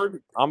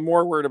 I'm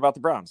more worried about the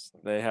Browns.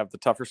 They have the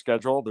tougher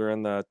schedule. They're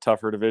in the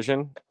tougher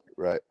division,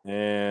 right?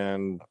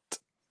 And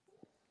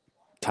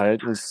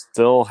Titans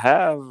still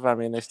have. I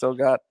mean, they still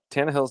got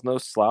Tannehill's no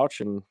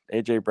slouch, and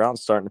AJ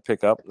Brown's starting to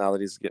pick up now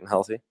that he's getting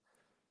healthy.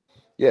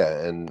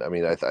 Yeah, and I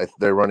mean,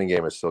 their running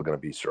game is still going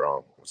to be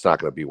strong. It's not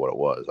going to be what it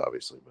was,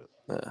 obviously, but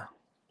yeah.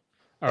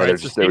 All right, they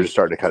were just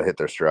starting to kind of hit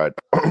their stride.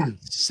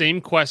 Same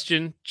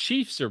question: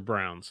 Chiefs or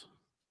Browns?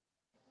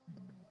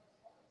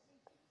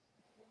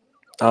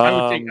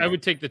 I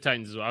would take the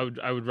Titans as well.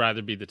 I would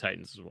rather be the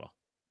Titans as well.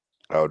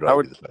 I would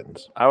rather be the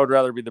Titans. I would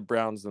rather be the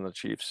Browns than the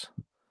Chiefs.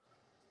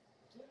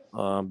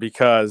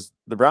 Because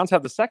the Browns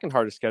have the second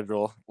hardest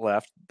schedule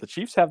left. The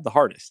Chiefs have the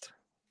hardest.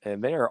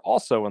 And they are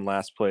also in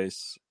last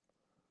place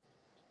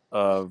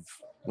of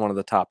one of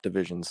the top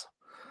divisions.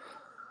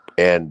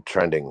 And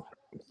trending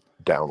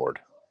downward.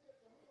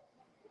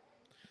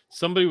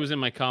 Somebody was in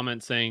my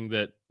comment saying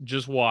that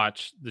just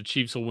watch, the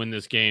Chiefs will win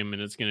this game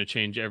and it's going to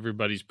change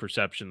everybody's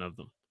perception of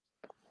them.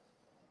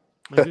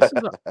 Like, this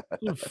is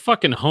a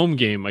fucking home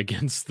game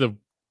against the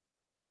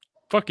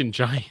fucking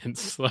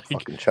Giants. Like,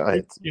 fucking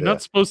Giants. You're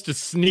not supposed to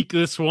sneak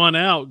this one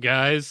out,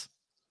 guys.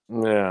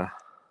 Yeah.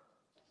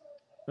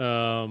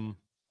 Yeah,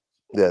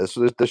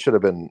 this should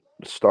have been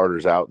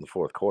starters out in the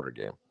fourth quarter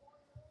game.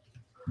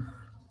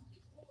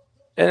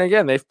 And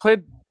again, they've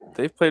played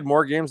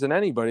more games than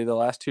anybody the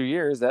last 2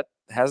 years. That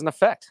has an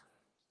effect.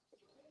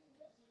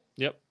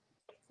 Yep.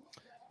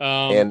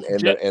 And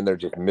they're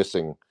just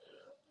missing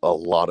a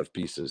lot of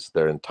pieces.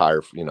 Their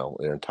entire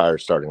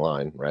starting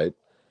line, right?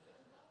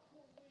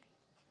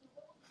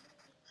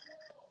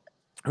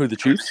 Who, the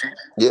Chiefs?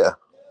 Yeah.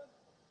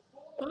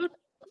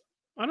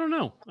 I don't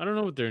know. I don't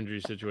know what their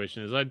injury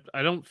situation is. I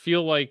don't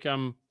feel like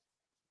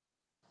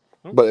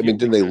But I mean,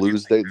 didn't they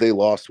lose? They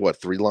lost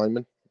what, 3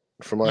 linemen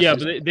from last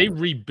season? But they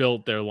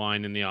rebuilt their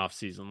line in the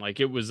offseason. Like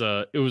it was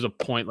a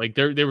point. Like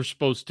they were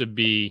supposed to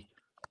be,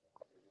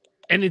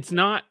 and it's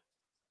not.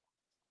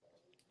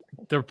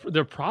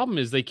 Their problem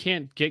is they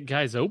can't get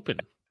guys open,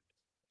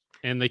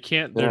 and they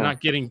can't. They're not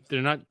getting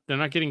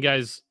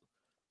guys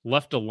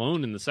left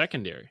alone in the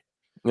secondary.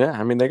 Yeah,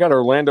 I mean, they got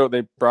Orlando.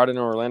 They brought in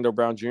Orlando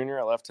Brown Jr.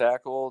 at left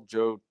tackle,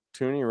 Joe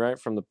Tooney, right,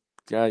 from the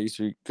guy used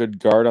to be good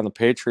guard on the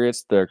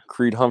Patriots. The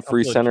Creed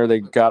Humphrey center they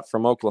got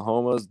from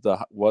Oklahoma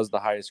was the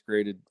highest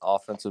graded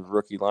offensive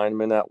rookie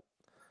lineman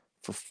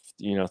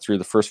through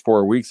the first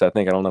 4 weeks. I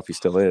think. I don't know if he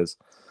still is.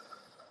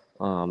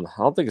 I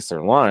don't think it's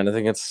their line. I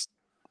think it's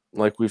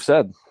like we've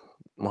said,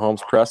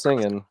 Mahomes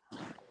pressing and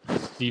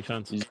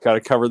defense. You just got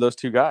to cover those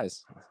two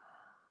guys.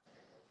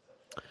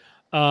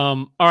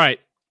 All right.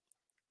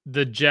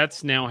 The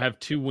Jets now have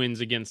 2 wins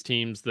against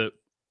teams that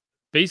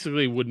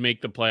basically would make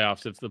the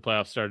playoffs if the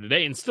playoffs started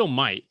today, and still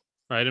might,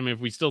 right? I mean, if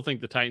we still think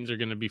the Titans are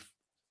going to be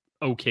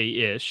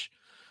okay-ish.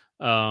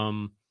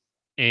 And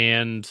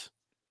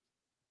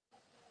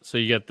so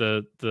you get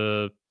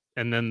the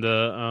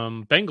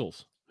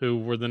Bengals, who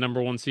were the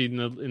number 1 seed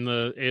in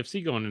the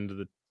AFC going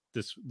into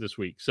this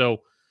week.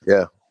 So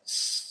yeah,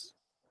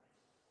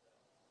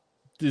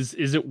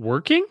 is it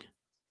working?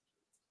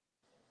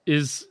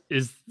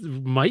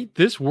 Might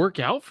this work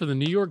out for the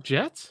New York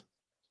Jets?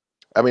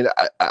 I mean,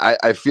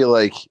 I feel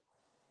like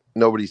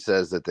nobody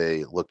says that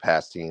they look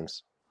past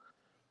teams,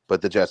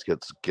 but the Jets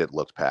get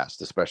looked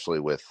past, especially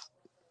with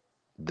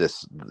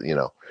this.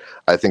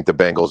 I think the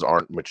Bengals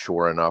aren't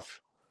mature enough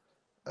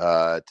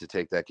to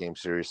take that game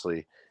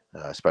seriously,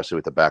 especially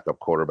with the backup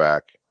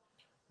quarterback.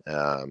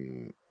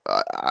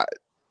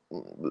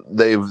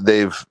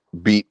 They've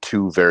beat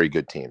 2 very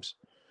good teams,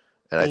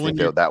 and I think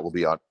that will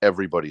be on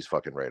everybody's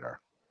fucking radar.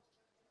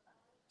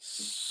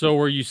 So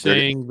are you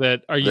saying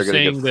that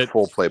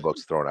full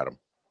playbooks thrown at them?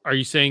 Are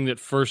you saying that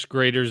first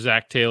grader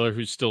Zach Taylor,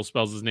 who still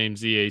spells his name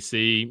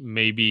ZAC,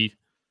 maybe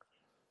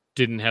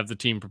didn't have the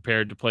team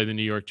prepared to play the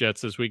New York Jets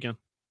this weekend?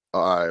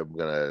 I'm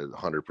gonna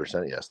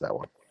 100% yes that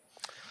one.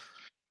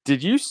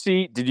 Did you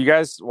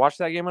guys watch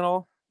that game at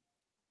all?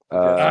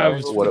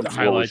 What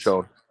was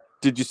shown?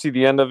 Did you see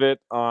the end of it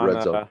on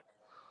Red Zone?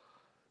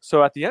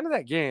 So at the end of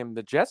that game,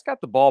 the Jets got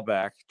the ball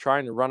back,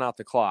 trying to run out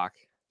the clock.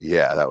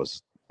 Yeah, that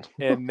was.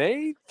 And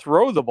they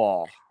throw the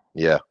ball.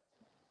 Yeah.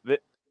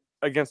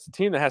 Against a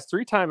team that has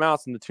 3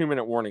 timeouts and the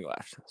 2-minute warning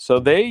left.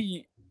 So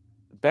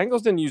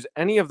Bengals didn't use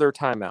any of their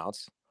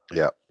timeouts.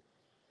 Yeah.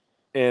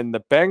 And the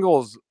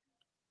Bengals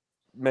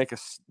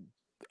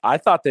I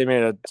thought they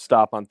made a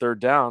stop on 3rd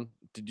down.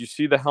 Did you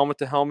see the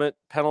helmet-to-helmet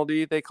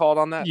penalty they called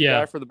on that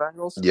guy for the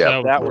Bengals?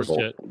 Yeah, that was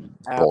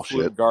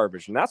absolute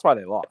garbage. And that's why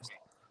they lost,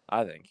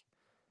 I think.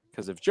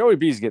 Because if Joey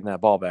B's getting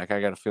that ball back,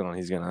 I got a feeling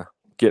he's going to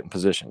get in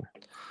position.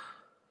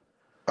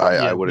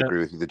 I would agree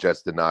with you. The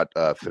Jets did not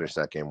finish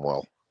that game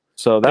well.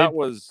 So that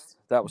was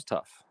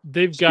tough.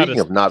 Speaking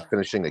of not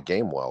finishing a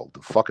game well,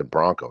 the fucking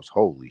Broncos.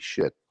 Holy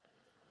shit.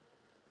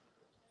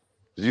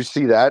 Did you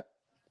see that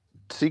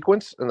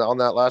sequence on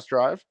that last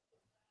drive?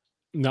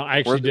 No, I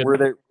actually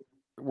didn't.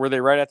 Were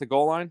they right at the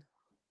goal line?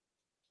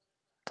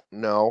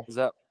 No.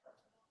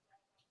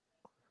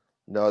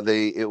 No,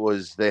 they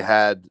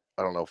had,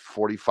 I don't know,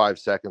 45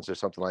 seconds or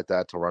something like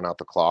that to run out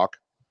the clock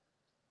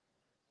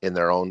in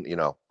their own,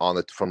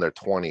 from their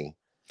 20.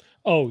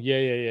 Oh,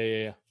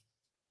 yeah.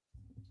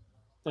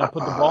 And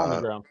put the ball on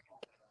the ground.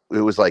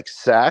 It was like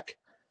sack,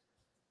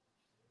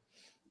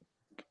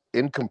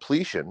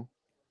 incompletion,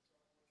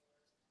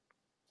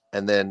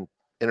 and then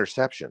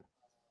interception.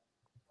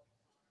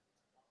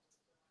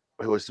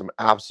 It was some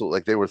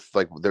absolute, there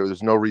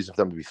was no reason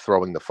for them to be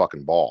throwing the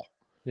fucking ball.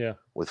 Yeah.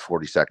 With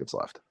 40 seconds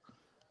left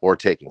or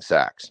taking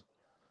sacks.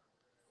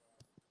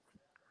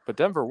 But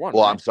Denver won.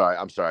 Well, right?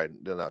 I'm sorry.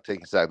 No,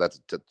 taking sack's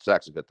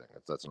a good thing.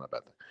 That's not a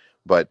bad thing.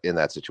 But in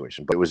that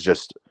situation, it was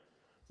just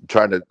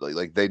trying to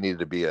they needed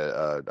to be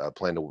a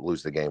plan to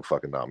lose the game,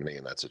 fucking dominate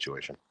in that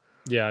situation.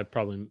 Yeah, I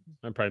probably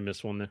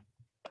missed one there.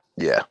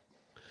 Yeah.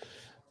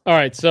 All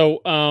right,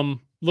 so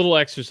little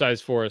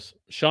exercise for us.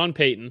 Sean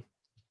Payton,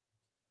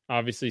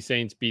 obviously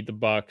Saints beat the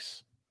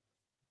Bucs.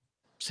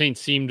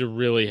 Saints seem to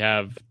really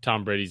have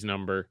Tom Brady's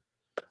number,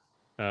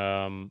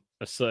 at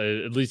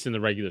least in the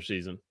regular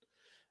season.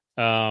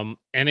 And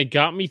it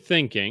got me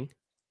thinking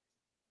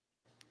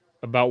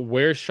about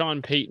where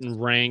Sean Payton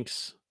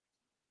ranks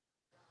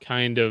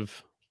kind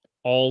of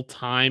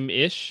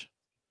all-time-ish.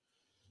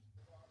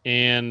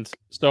 And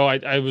so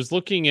I was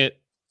looking at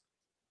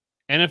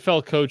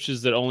NFL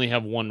coaches that only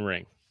have 1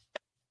 ring.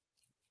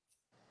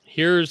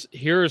 Here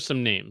are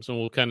some names,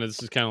 and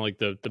this is kind of like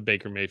the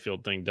Baker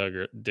Mayfield thing Doug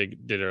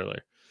did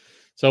earlier.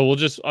 So I'll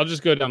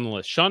just go down the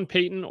list. Sean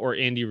Payton or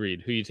Andy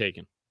Reid? Who are you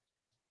taking?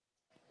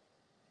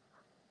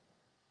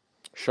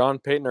 Sean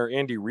Payton or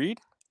Andy Reid?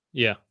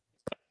 Yeah.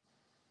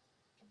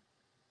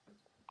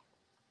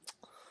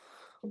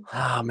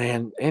 Oh,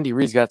 man. Andy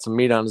Reid's got some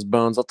meat on his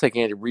bones. I'll take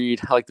Andy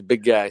Reid. I like the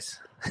big guys.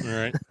 All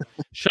right.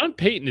 Sean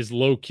Payton is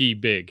low-key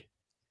big.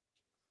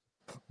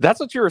 That's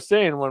what you were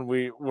saying when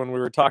we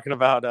were talking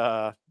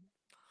about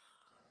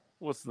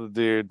what's the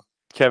dude?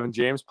 Kevin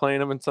James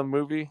playing him in some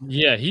movie?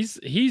 Yeah,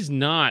 he's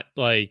not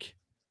like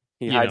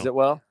he hides it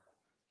well.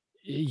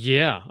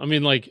 Yeah, I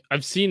mean,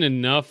 I've seen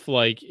enough.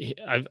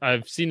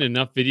 I've seen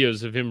enough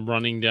videos of him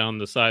running down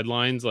the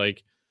sidelines,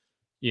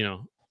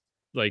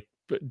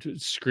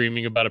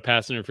 screaming about a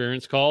pass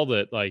interference call.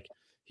 That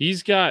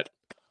he's got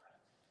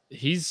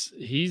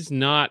he's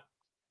not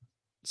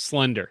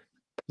slender.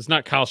 It's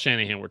not Kyle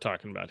Shanahan we're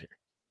talking about here.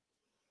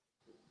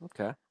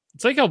 Okay.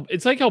 It's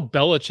like how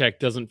Belichick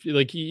doesn't feel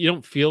like you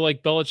don't feel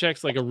like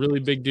Belichick's like a really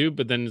big dude,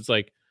 but then it's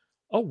like,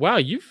 oh wow,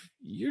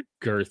 you're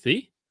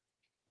girthy.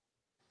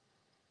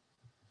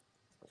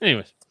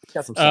 Anyways,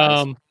 Got some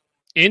size.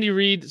 Andy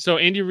Reid. So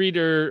Andy Reid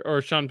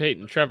or Sean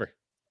Payton, Trevor.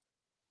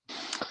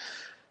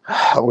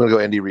 I'm gonna go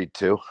Andy Reid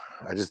too.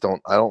 I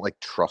don't like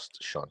trust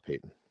Sean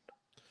Payton.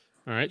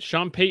 All right,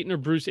 Sean Payton or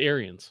Bruce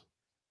Arians.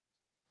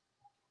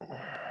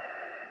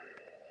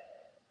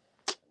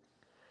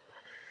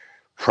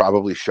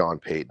 Probably Sean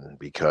Payton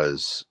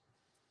because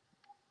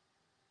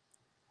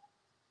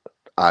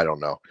I don't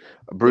know.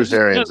 Bruce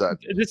Arians.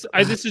 This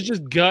is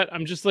just gut.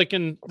 I'm just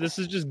looking. This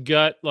is just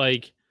gut.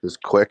 Like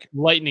just quick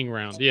lightning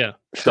round. Yeah.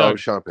 Sean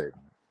Payton.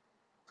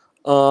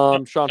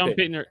 Sean Payton.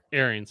 Payton or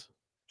Arians.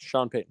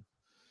 Sean Payton.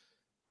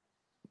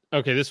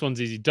 Okay, this one's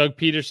easy. Doug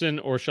Peterson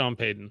or Sean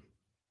Payton.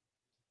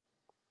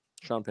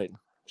 Sean Payton.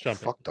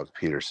 Fuck Doug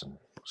Peterson.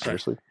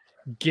 Seriously.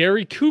 Right.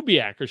 Gary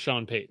Kubiak or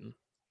Sean Payton.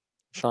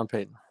 Sean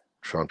Payton.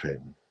 Sean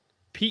Payton.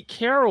 Pete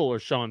Carroll or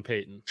Sean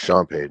Payton.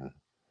 Sean Payton.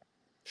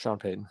 Sean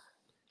Payton.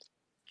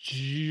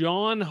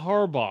 John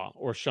Harbaugh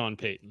or Sean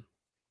Payton.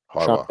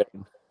 Harbaugh.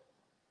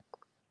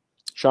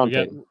 Sean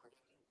Payton.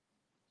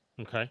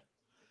 Okay.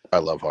 I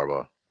love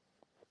Harbaugh.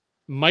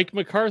 Mike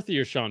McCarthy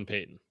or Sean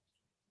Payton.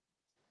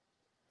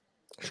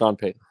 Sean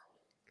Payton.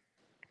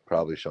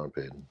 Probably Sean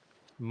Payton.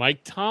 Mike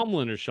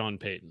Tomlin or Sean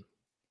Payton.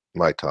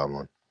 Mike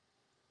Tomlin.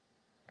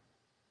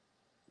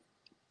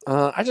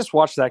 I just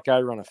watched that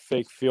guy run a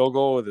fake field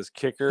goal with his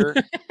kicker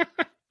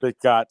that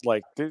got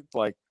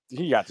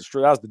he got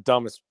destroyed. That was the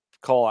dumbest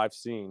call I've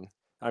seen.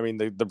 I mean,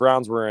 the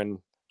Browns were in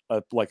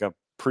a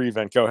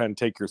prevent, go ahead and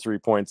take your 3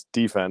 points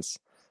defense,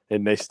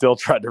 and they still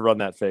tried to run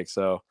that fake.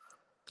 So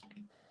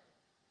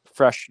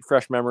fresh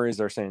memories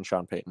are saying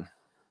Sean Payton.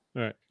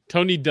 All right.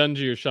 Tony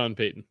Dungy or Sean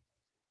Payton.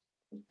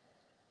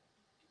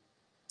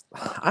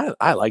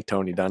 I like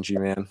Tony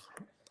Dungy, man.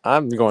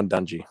 I'm going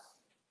Dungy.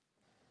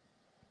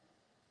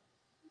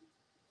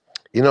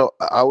 You know,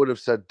 I would have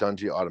said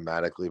Dungy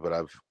automatically, but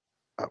I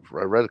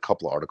read a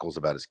couple of articles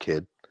about his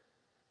kid,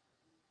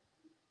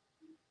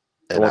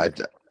 and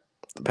the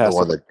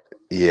one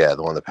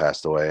that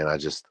passed away, and I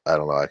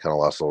don't know. I kind of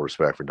lost all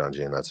respect for Dungy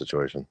in that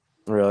situation.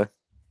 Really?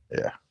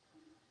 Yeah.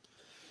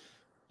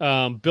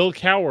 Bill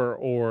Cowher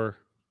or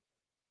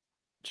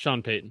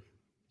Sean Payton.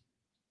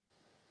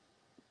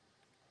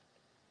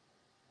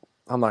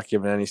 I'm not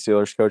giving any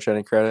Steelers coach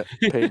any credit.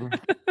 Payton.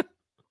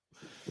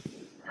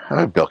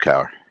 Bill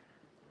Cowher.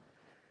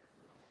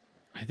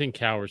 I think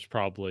Cowher's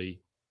probably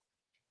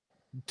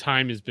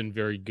time has been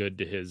very good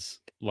to his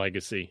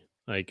legacy.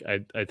 Like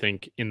I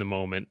think in the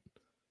moment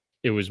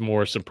it was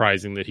more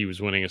surprising that he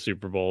was winning a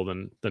Super Bowl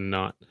than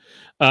not.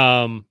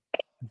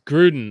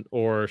 Gruden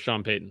or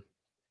Sean Payton?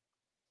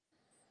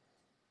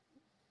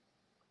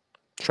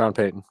 Sean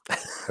Payton.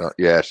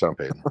 Yeah, Sean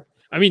Payton.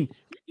 I mean,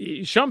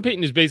 Sean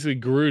Payton is basically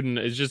Gruden.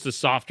 It's just a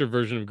softer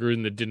version of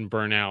Gruden that didn't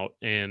burn out.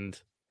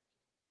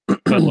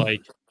 But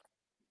like,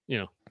 you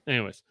know,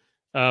 anyways.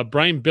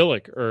 Brian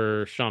Billick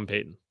or Sean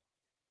Payton?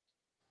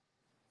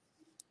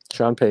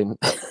 Sean Payton.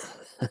 Yeah,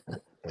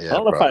 I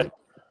don't know if I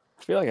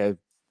feel like I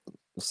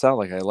sound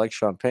like I like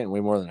Sean Payton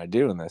way more than I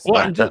do in this.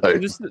 Well,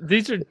 this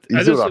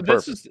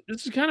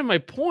is kind of my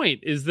point,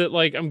 is that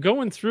like I'm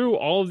going through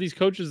all of these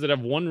coaches that have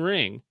one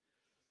ring,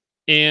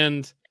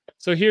 and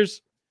so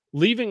here's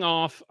leaving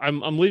off.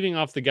 I'm leaving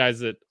off the guys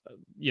that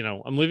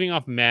I'm leaving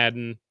off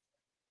Madden,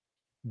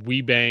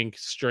 Weebank,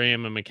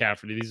 Stram, and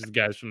McCaffrey. These are the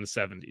guys from the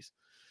 70s.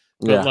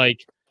 But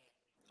like,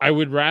 I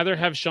would rather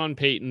have Sean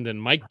Payton than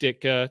Mike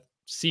Ditka,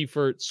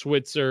 Seifert,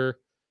 Switzer,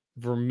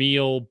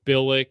 Vermeil,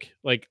 Billick,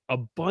 like a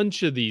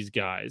bunch of these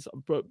guys.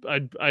 But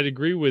I'd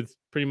agree with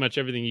pretty much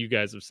everything you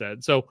guys have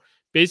said. So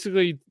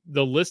basically,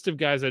 the list of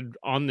guys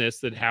on this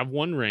that have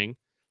one ring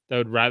that I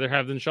would rather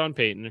have than Sean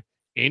Payton: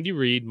 Andy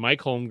Reid,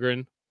 Mike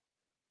Holmgren,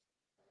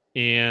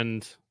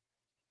 and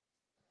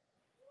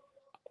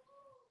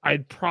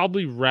I'd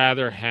probably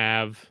rather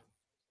have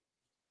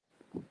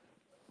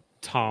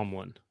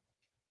Tomlin.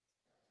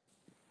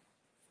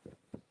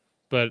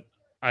 But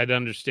I'd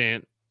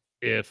understand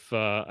if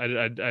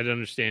I'd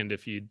understand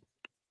if you'd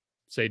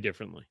say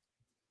differently.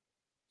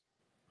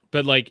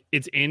 But like,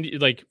 it's Andy.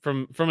 Like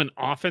from an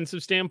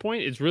offensive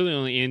standpoint, it's really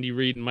only Andy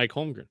Reid and Mike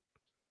Holmgren.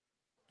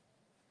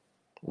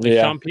 Like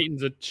Yeah.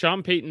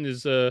 Sean Payton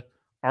is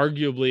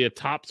arguably a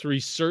top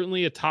 3,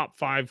 certainly a top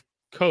 5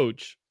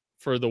 coach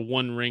for the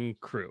one ring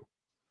crew.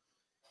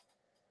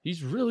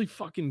 He's really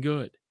fucking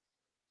good.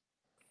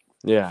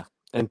 Yeah.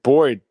 And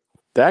boy,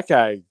 that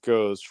guy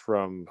goes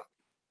from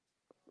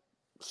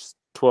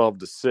 12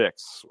 to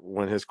 6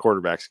 when his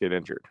quarterbacks get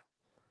injured.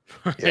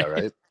 Yeah,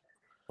 right.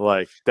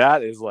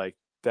 that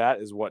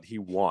is what he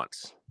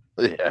wants.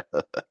 Yeah.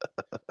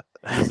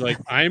 He's like,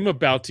 I'm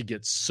about to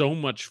get so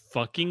much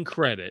fucking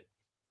credit.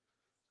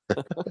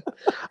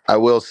 I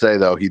will say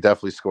though, he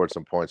definitely scored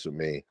some points with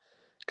me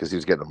because he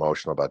was getting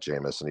emotional about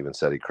Jameis and even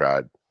said he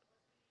cried.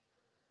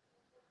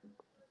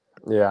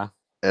 Yeah.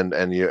 And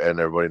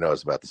everybody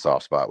knows about the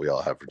soft spot we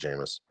all have for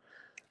Jameis.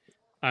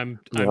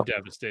 I'm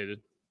devastated.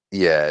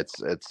 Yeah,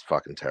 it's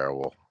fucking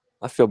terrible.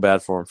 I feel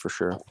bad for him for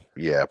sure.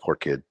 Yeah, poor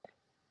kid.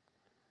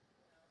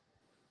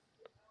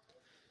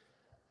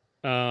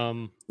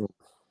 Devin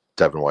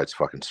White's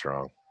fucking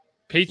strong.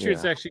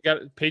 Patriots actually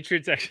got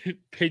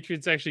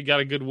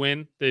a good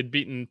win. They'd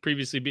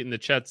previously beaten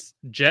the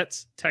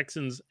Jets,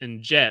 Texans,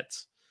 and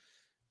Jets,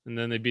 and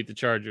then they beat the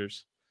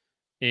Chargers.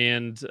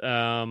 And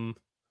Kyler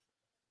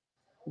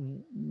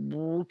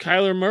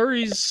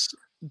Murray's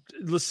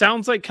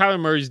sounds like Kyler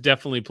Murray's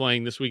definitely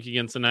playing this week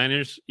against the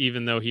Niners,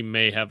 even though he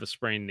may have a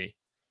sprained knee.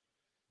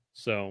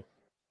 So,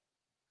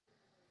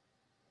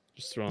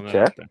 just throwing that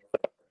out there.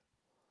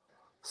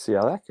 See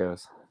how that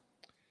goes.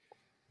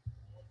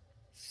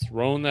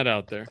 Throwing that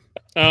out there.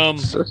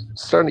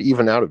 Starting to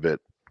even out a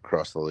bit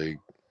across the league.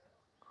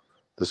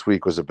 This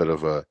week was a bit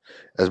of a,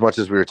 as much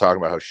as we were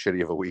talking about how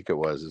shitty of a week it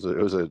was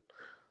a,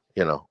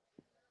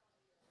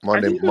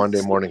 Monday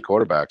morning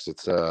quarterbacks.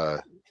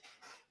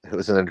 It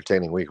was an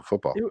entertaining week of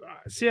football.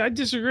 I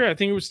disagree. I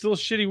think it was still a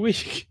shitty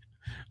week.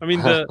 I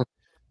mean,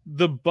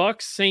 the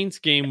Bucs Saints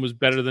game was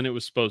better than it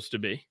was supposed to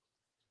be.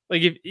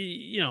 Like, if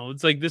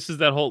it's like, this is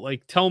that whole,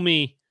 like, tell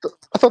me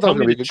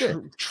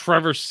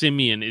Trevor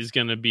Siemian is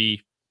going to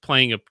be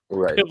playing a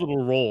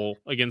pivotal role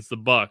against the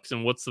Bucs,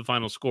 and what's the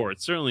final score?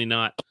 It's certainly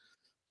not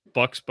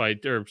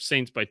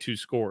Saints by 2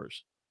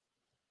 scores.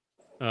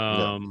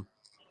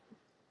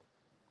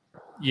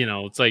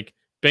 It's like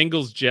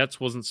Bengals Jets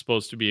wasn't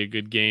supposed to be a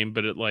good game,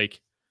 but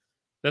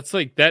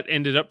that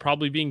ended up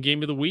probably being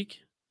game of the week.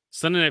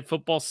 Sunday Night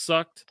Football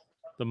sucked.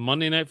 The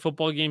Monday Night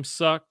Football game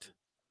sucked.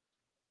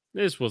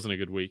 This wasn't a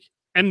good week.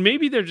 And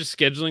maybe they're just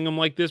scheduling them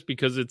like this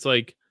because it's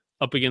like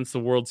up against the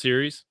World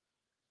Series.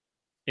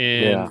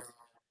 And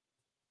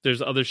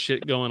there's other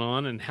shit going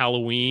on, and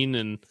Halloween,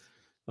 and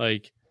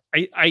like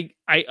I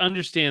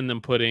understand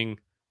them putting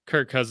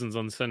Kirk Cousins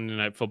on Sunday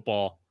Night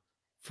Football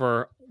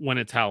for when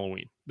it's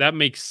Halloween. That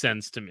makes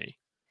sense to me.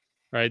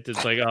 Right?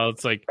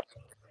 It's like,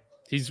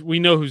 we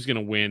know who's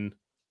gonna win.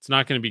 It's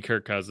not gonna be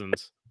Kirk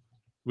Cousins.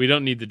 We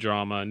don't need the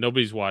drama.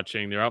 Nobody's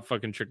watching. They're out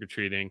fucking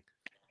trick-or-treating.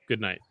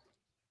 Good night.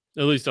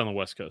 At least on the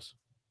West Coast.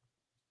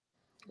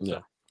 Yeah.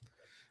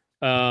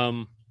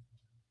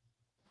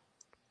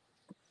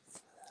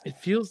 It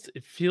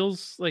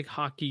feels like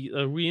hockey.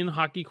 Are we in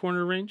hockey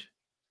corner range?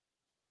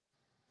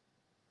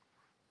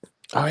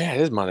 Oh yeah,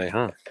 it is Monday,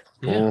 huh?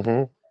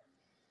 Yeah.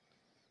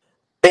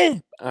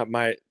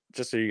 Mm-hmm.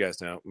 Just so you guys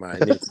know, my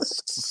niece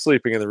is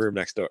sleeping in the room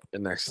next to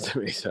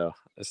me, so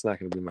it's not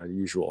going to be my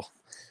usual.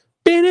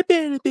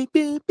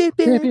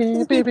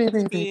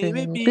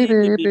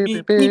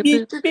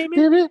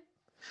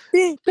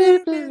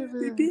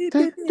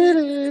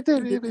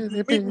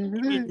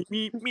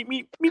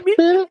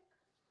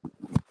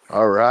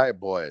 All right,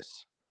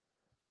 boys.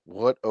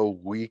 What a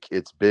week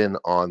it's been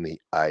on the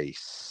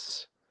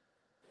ice.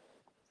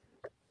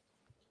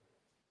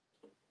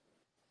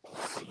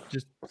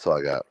 That's all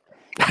I got.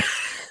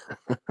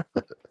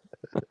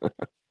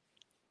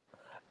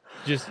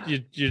 You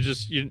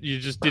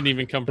just didn't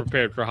even come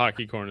prepared for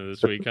hockey corner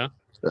this week, huh?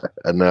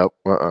 No,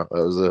 that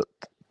was it.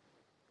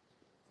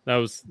 That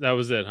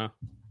was it, huh?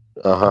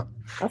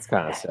 That's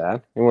kind of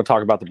sad. You want to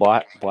talk about the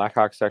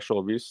Blackhawks sexual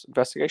abuse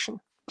investigation?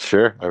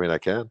 Sure. I mean, I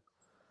can.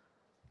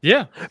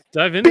 Yeah,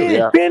 dive into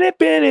it.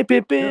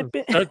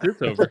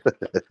 It's over.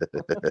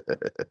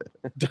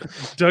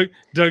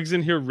 Doug's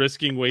in here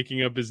risking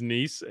waking up his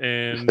niece,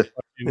 and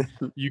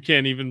you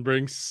can't even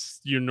bring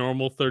your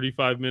normal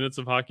 35 minutes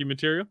of hockey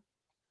material.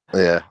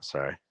 Yeah,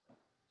 sorry.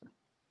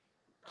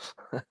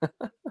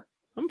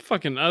 I'm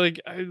fucking. I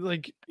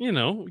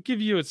give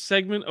you a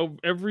segment of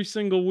every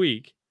single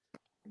week.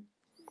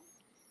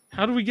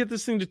 How do we get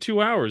this thing to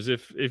 2 hours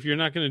if you're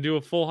not going to do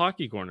a full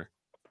hockey corner?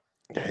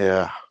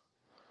 Yeah.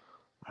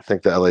 I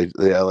think the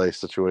LA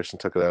situation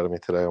took it out of me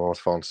today. I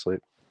almost fallen asleep.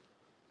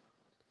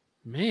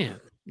 Man.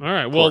 All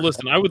right. Well,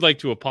 listen, I would like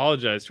to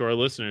apologize to our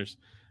listeners.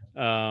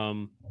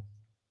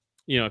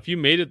 If you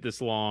made it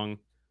this long,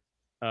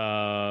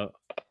 as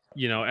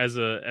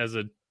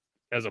a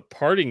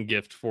parting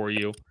gift for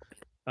you,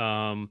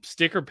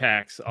 sticker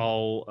packs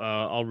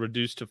I'll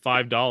reduce to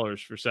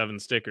 $5 for 7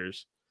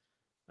 stickers,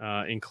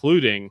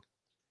 including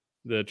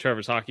the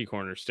Trevor's Hockey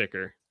Corner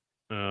sticker.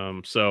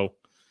 So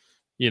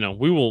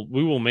we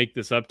will make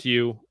this up to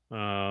you.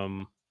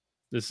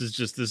 This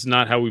is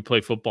not how we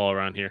play football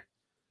around here.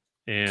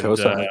 And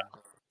cosign,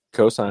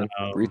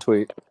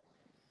 retweet.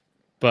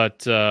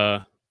 But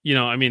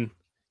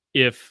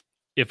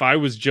if I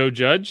was Joe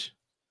Judge,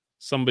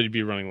 somebody'd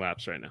be running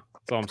laps right now.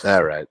 That's all I'm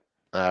saying.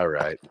 All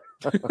right.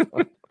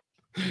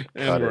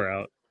 And we're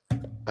out.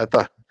 I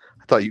thought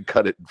you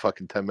cut it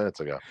fucking 10 minutes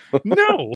ago. No.